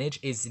percentage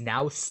is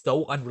now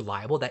so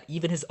unreliable that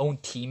even his own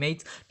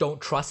teammates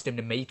don't trust him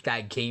to make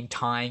that game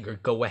tying or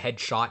go ahead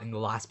shot in the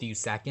last few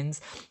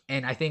seconds.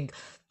 And I think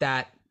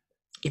that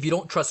if you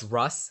don't trust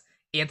Russ,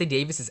 Anthony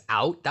Davis is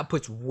out, that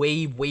puts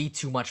way, way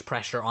too much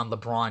pressure on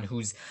LeBron,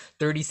 who's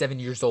 37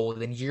 years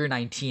old in year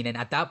 19. And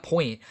at that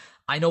point,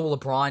 I know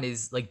LeBron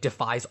is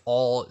defies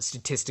all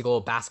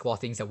statistical basketball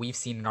things that we've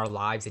seen in our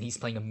lives, and he's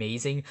playing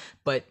amazing,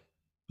 but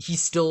he's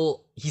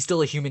still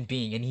a human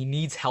being, and he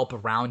needs help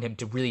around him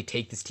to really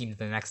take this team to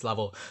the next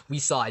level. We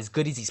saw, as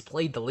good as he's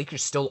played, the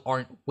Lakers still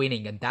aren't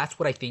winning, and that's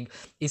what I think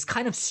is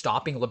kind of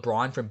stopping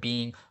LeBron from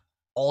being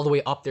all the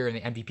way up there in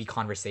the MVP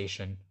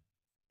conversation.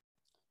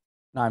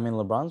 No, I mean,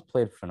 LeBron's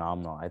played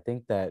phenomenal. I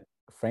think that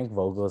Frank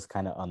Vogel has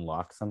kind of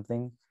unlocked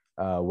something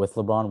with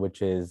LeBron,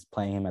 which is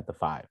playing him at the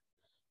 5.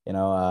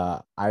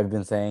 I've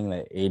been saying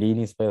that AD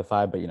needs to play the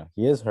 5, but,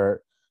 he is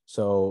hurt.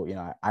 So,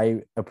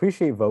 I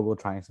appreciate Vogel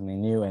trying something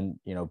new and,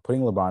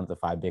 putting LeBron at the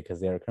 5 because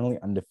they are currently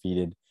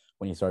undefeated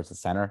when he starts at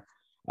center.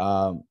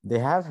 They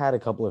have had a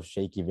couple of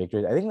shaky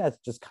victories. I think that's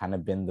just kind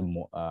of been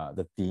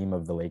the theme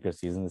of the Lakers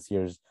season this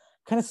year, is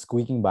kind of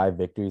squeaking by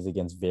victories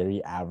against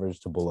very average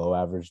to below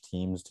average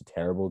teams, to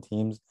terrible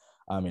teams,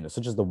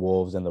 such as the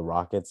Wolves and the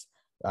Rockets,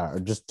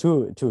 are just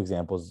two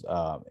examples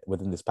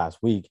within this past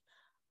week.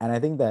 And I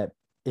think that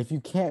if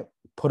you can't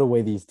put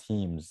away these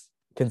teams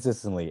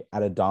consistently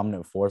at a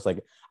dominant force,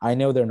 I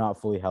know they're not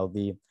fully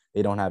healthy,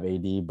 they don't have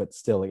AD, but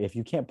still, if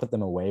you can't put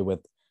them away with,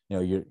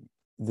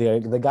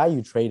 the guy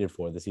you traded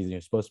for this season,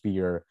 you're supposed to be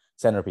your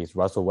centerpiece,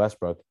 Russell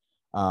Westbrook.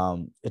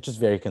 It's just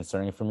very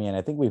concerning for me, and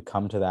I think we've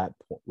come to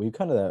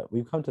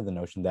the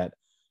notion that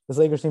this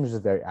Lakers team is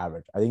just very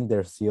average. I think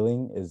their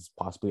ceiling is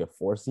possibly a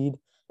 4 seed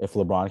if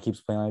LeBron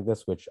keeps playing like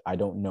this, which I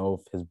don't know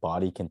if his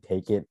body can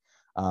take it.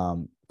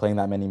 Playing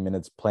that many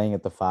minutes, playing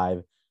at the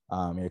 5.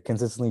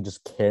 Consistently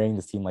just carrying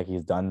this team like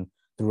he's done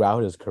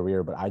throughout his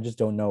career. But I just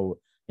don't know,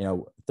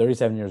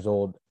 37 years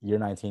old, year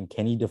 19,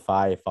 can he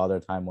defy father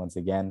time once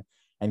again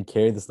and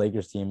carry this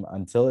Lakers team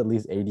until at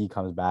least AD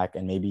comes back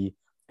and maybe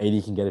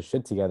AD can get his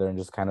shit together and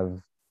just kind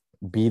of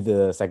be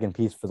the second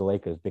piece for the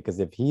Lakers. Because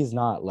if he's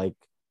not, like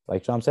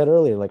Shyam said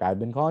earlier, like I've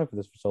been calling for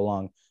this for so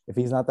long, if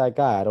he's not that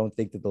guy, I don't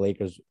think that the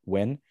Lakers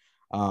win.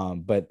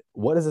 But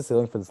what is the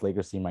ceiling for this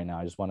Lakers team right now?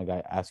 I just want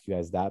to ask you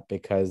guys that,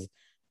 because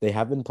they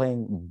have been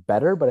playing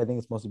better, but I think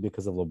it's mostly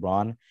because of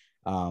LeBron.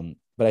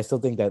 But I still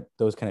think that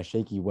those kind of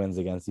shaky wins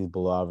against these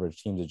below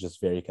average teams is just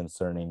very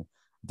concerning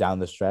down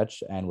the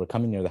stretch. And we're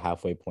coming near the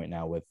halfway point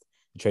now with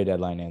the trade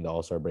deadline and the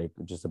All-Star break,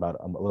 just about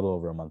a little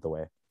over a month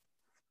away.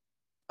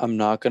 I'm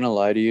not gonna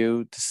lie to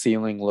you. The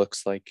ceiling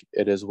looks like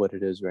it is what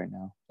it is right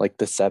now, like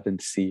the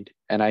 7th seed.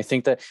 And I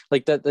think that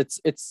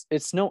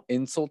it's no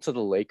insult to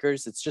the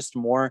Lakers. It's just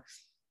more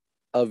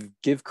of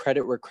give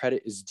credit where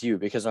credit is due,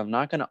 because I'm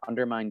not gonna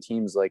undermine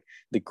teams like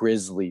the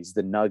Grizzlies,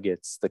 the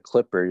Nuggets, the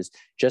Clippers,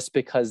 just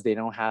because they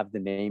don't have the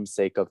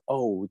namesake of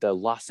the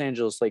Los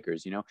Angeles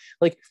Lakers.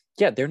 Like,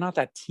 yeah, they're not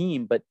that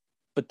team, but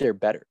they're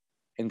better,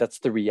 and that's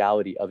the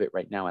reality of it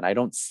right now. And I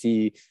don't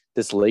see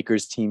this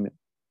Lakers team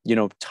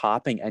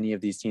topping any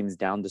of these teams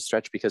down the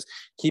stretch, because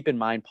keep in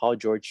mind, Paul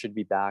George should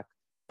be back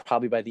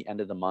probably by the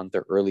end of the month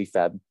or early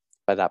Feb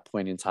by that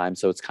point in time.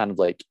 So it's kind of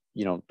like,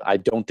 I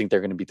don't think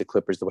they're going to beat the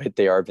Clippers the way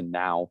they are even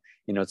now.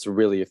 It's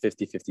really a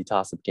 50-50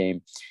 toss-up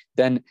game.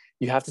 Then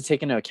you have to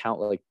take into account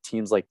like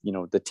teams like,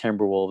 the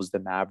Timberwolves, the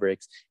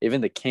Mavericks,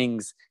 even the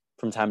Kings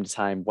from time to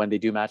time when they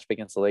do match up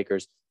against the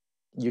Lakers.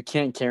 You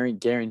can't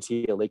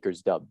guarantee a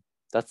Lakers dub.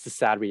 That's the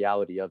sad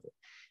reality of it.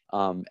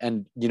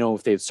 And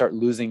if they start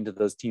losing to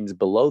those teams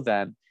below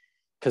them,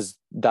 because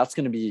that's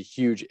going to be a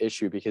huge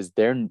issue, because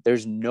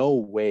there's no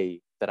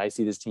way that I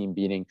see this team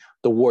beating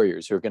the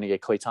Warriors, who are going to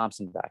get Klay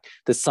Thompson back,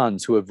 the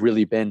Suns, who have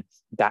really been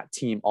that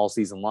team all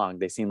season long.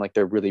 They seem like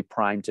they're really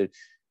primed to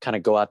kind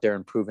of go out there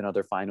and prove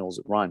another finals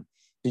run.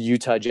 The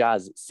Utah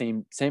Jazz,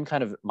 same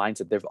kind of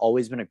mindset. They've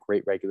always been a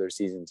great regular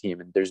season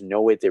team, and there's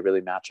no way they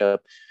really match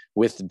up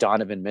with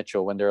Donovan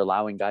Mitchell when they're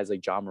allowing guys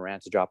like John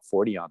Morant to drop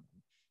 40 on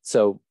them.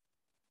 So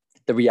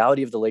the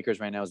reality of the Lakers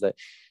right now is that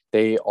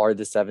they are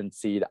the 7th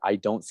seed. I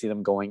don't see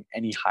them going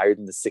any higher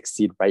than the 6th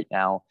seed right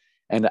now.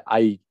 And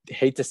I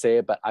hate to say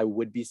it, but I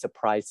would be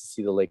surprised to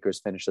see the Lakers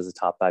finish as a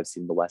top 5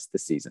 seed in the West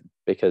this season,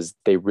 because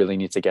they really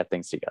need to get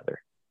things together.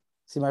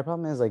 See, my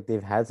problem is like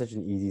they've had such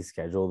an easy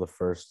schedule the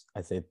first,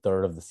 I'd say,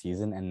 third of the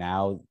season, and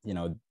now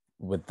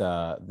with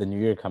the new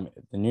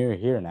year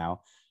here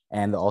now,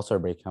 and the All-Star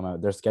break come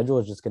out, their schedule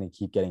is just going to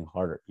keep getting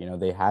harder.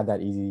 They had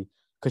that easy,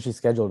 cushy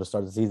schedule to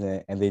start the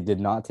season, and they did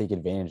not take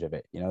advantage of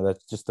it.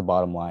 That's just the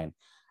bottom line.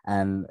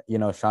 And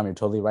Shyam, you're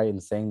totally right in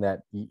saying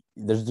that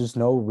there's just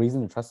no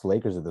reason to trust the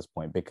Lakers at this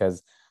point,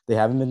 because they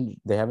haven't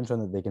shown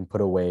that they can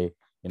put away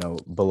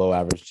below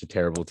average to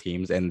terrible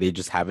teams, and they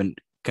just haven't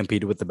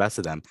competed with the best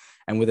of them.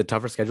 And with a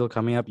tougher schedule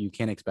coming up, you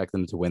can't expect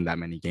them to win that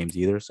many games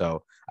either.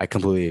 So I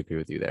completely agree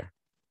with you there.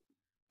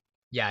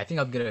 Yeah, I think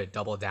I'm gonna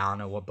double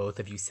down on what both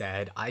of you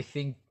said. I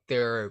think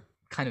they're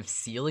kind of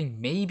ceiling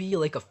maybe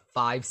like a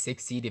 5-6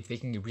 seed if they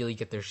can really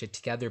get their shit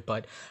together,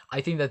 but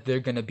I think that they're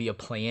going to be a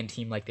play-in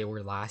team like they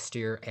were last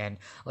year. And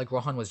like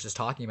Rohan was just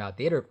talking about,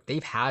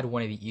 they've had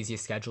one of the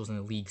easiest schedules in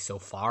the league so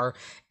far,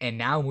 and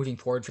now moving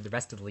forward for the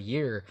rest of the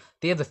year,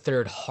 they have the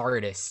 3rd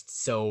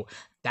hardest. So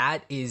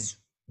that is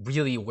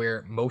really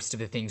where most of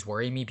the things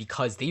worry me,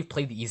 because they've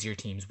played the easier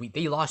teams.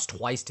 They lost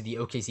twice to the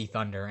OKC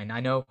Thunder, and I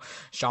know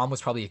Shyam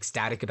was probably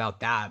ecstatic about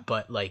that,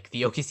 but like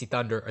the OKC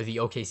Thunder are the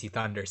OKC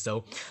Thunder,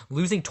 so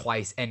losing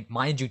twice, and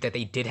mind you that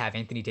they did have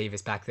Anthony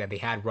Davis back then, they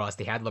had Russ,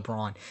 they had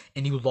LeBron,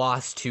 and you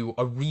lost to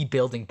a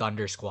rebuilding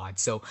Thunder squad.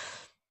 So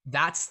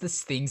that's the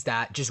things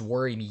that just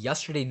worry me.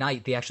 Yesterday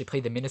night, they actually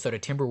played the Minnesota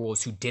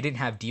Timberwolves, who didn't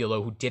have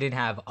D'Lo, who didn't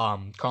have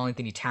Karl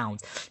Anthony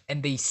Towns,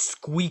 and they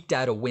squeaked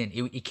out a win.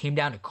 It came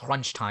down to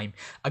crunch time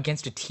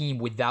against a team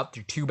without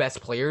their 2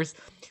 best players,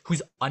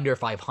 who's under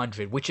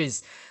 500, which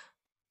is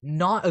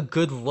not a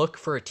good look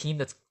for a team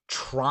that's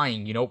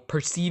trying,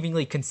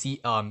 perceivingly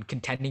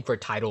contending for a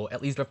title,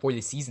 at least before the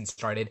season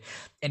started.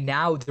 And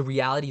now the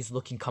reality is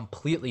looking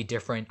completely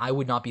different. I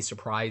would not be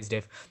surprised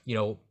if,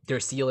 their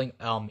ceiling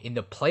in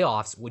the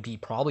playoffs would be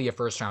probably a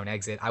 1st round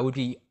exit. I would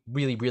be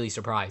really, really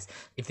surprised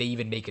if they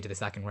even make it to the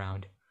 2nd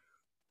round.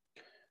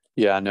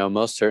 Yeah, no,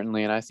 most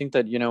certainly. And I think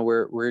that,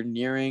 we're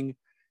nearing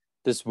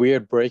this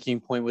weird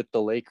breaking point with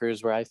the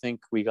Lakers, where I think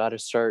we got to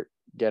start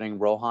getting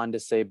Rohan to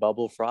say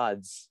bubble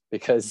frauds,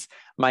 because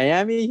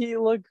Miami, he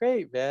looked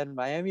great, man.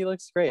 Miami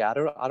looks great. I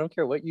don't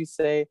care what you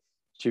say.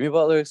 Jimmy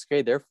Butler looks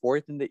great. They're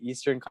 4th in the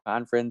Eastern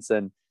Conference,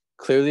 and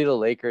clearly the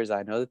Lakers,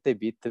 I know that they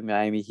beat the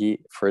Miami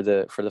Heat for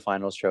the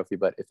finals trophy,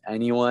 but if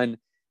anyone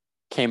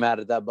came out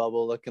of that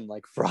bubble looking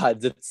like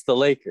frauds, it's the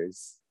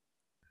Lakers.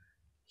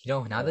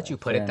 Now that you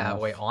put it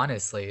that way,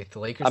 honestly, the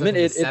Lakers have been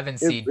the 7th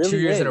seed really 2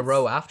 years is. in a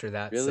row after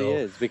that. It really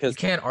is, because you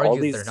can't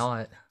argue they're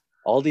not.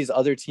 All these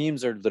other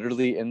teams are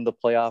literally in the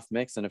playoff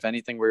mix, and if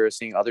anything, we're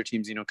seeing other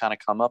teams, kind of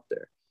come up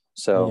there.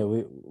 So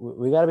yeah,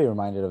 we got to be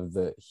reminded of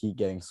the Heat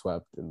getting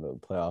swept in the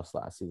playoffs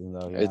last season,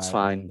 though. It's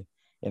fine.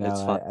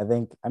 It's fine. I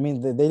think,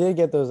 they did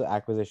get those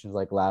acquisitions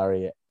like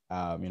Lowry, in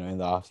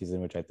the offseason,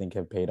 which I think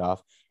have paid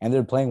off, and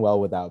they're playing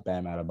well without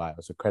Bam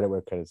Adebayo. So credit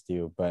where credit's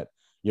due. But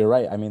you're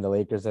right. I mean, the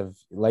Lakers have,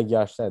 like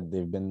Yash said,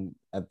 they've been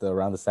at the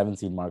around the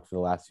 17 mark for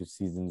the last 2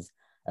 seasons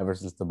ever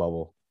since the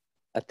bubble.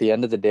 At the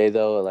end of the day,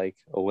 though, like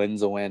a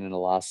win's a win and a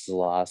loss is a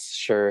loss.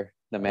 Sure,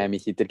 the Miami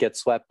Heat did get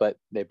swept, but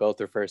they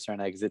both are first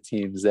round exit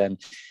teams. And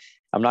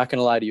I'm not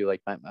gonna lie to you,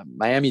 like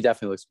Miami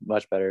definitely looks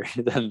much better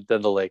than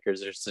the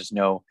Lakers. There's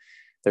no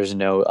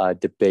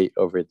debate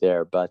over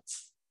there. But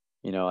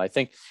I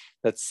think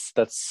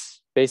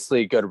that's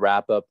basically a good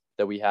wrap up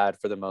that we had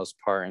for the most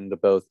part in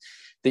both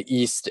the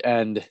East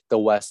and the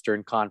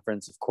Western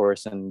Conference, of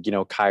course, and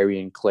Kyrie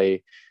and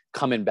Klay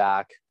coming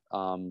back.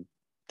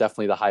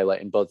 Definitely the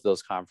highlight in both of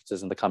those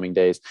conferences in the coming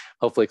days.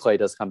 Hopefully Klay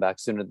does come back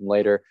sooner than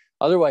later.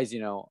 Otherwise,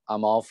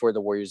 I'm all for the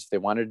Warriors. If they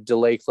wanted to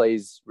delay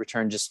Klay's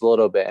return just a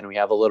little bit and we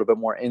have a little bit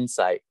more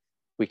insight,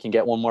 we can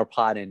get one more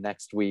pod in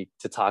next week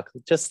to talk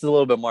just a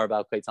little bit more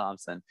about Klay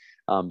Thompson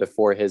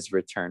before his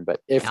return.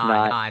 But if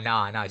not,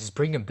 just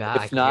bring him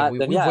back. If not, we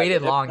then yeah, waited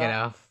if long not-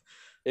 enough.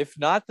 If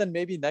not, then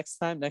maybe next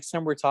time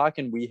we're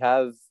talking, we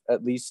have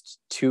at least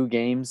 2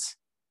 games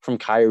from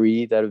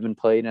Kyrie that have been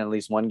played and at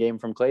least 1 game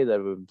from Klay that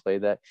have been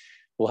played that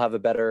we'll have a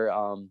better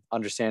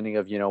understanding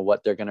of,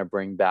 what they're going to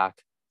bring back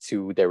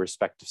to their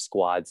respective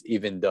squads,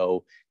 even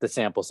though the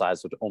sample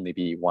size would only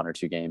be 1 or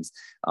 2 games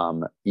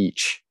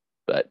each.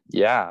 But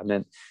yeah, I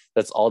mean,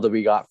 that's all that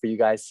we got for you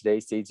guys today.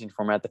 Stay tuned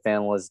for more at the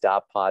Fan Was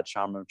Pod.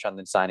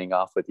 Shyam signing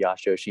off with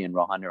Yash, Yoshi, and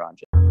Rohan.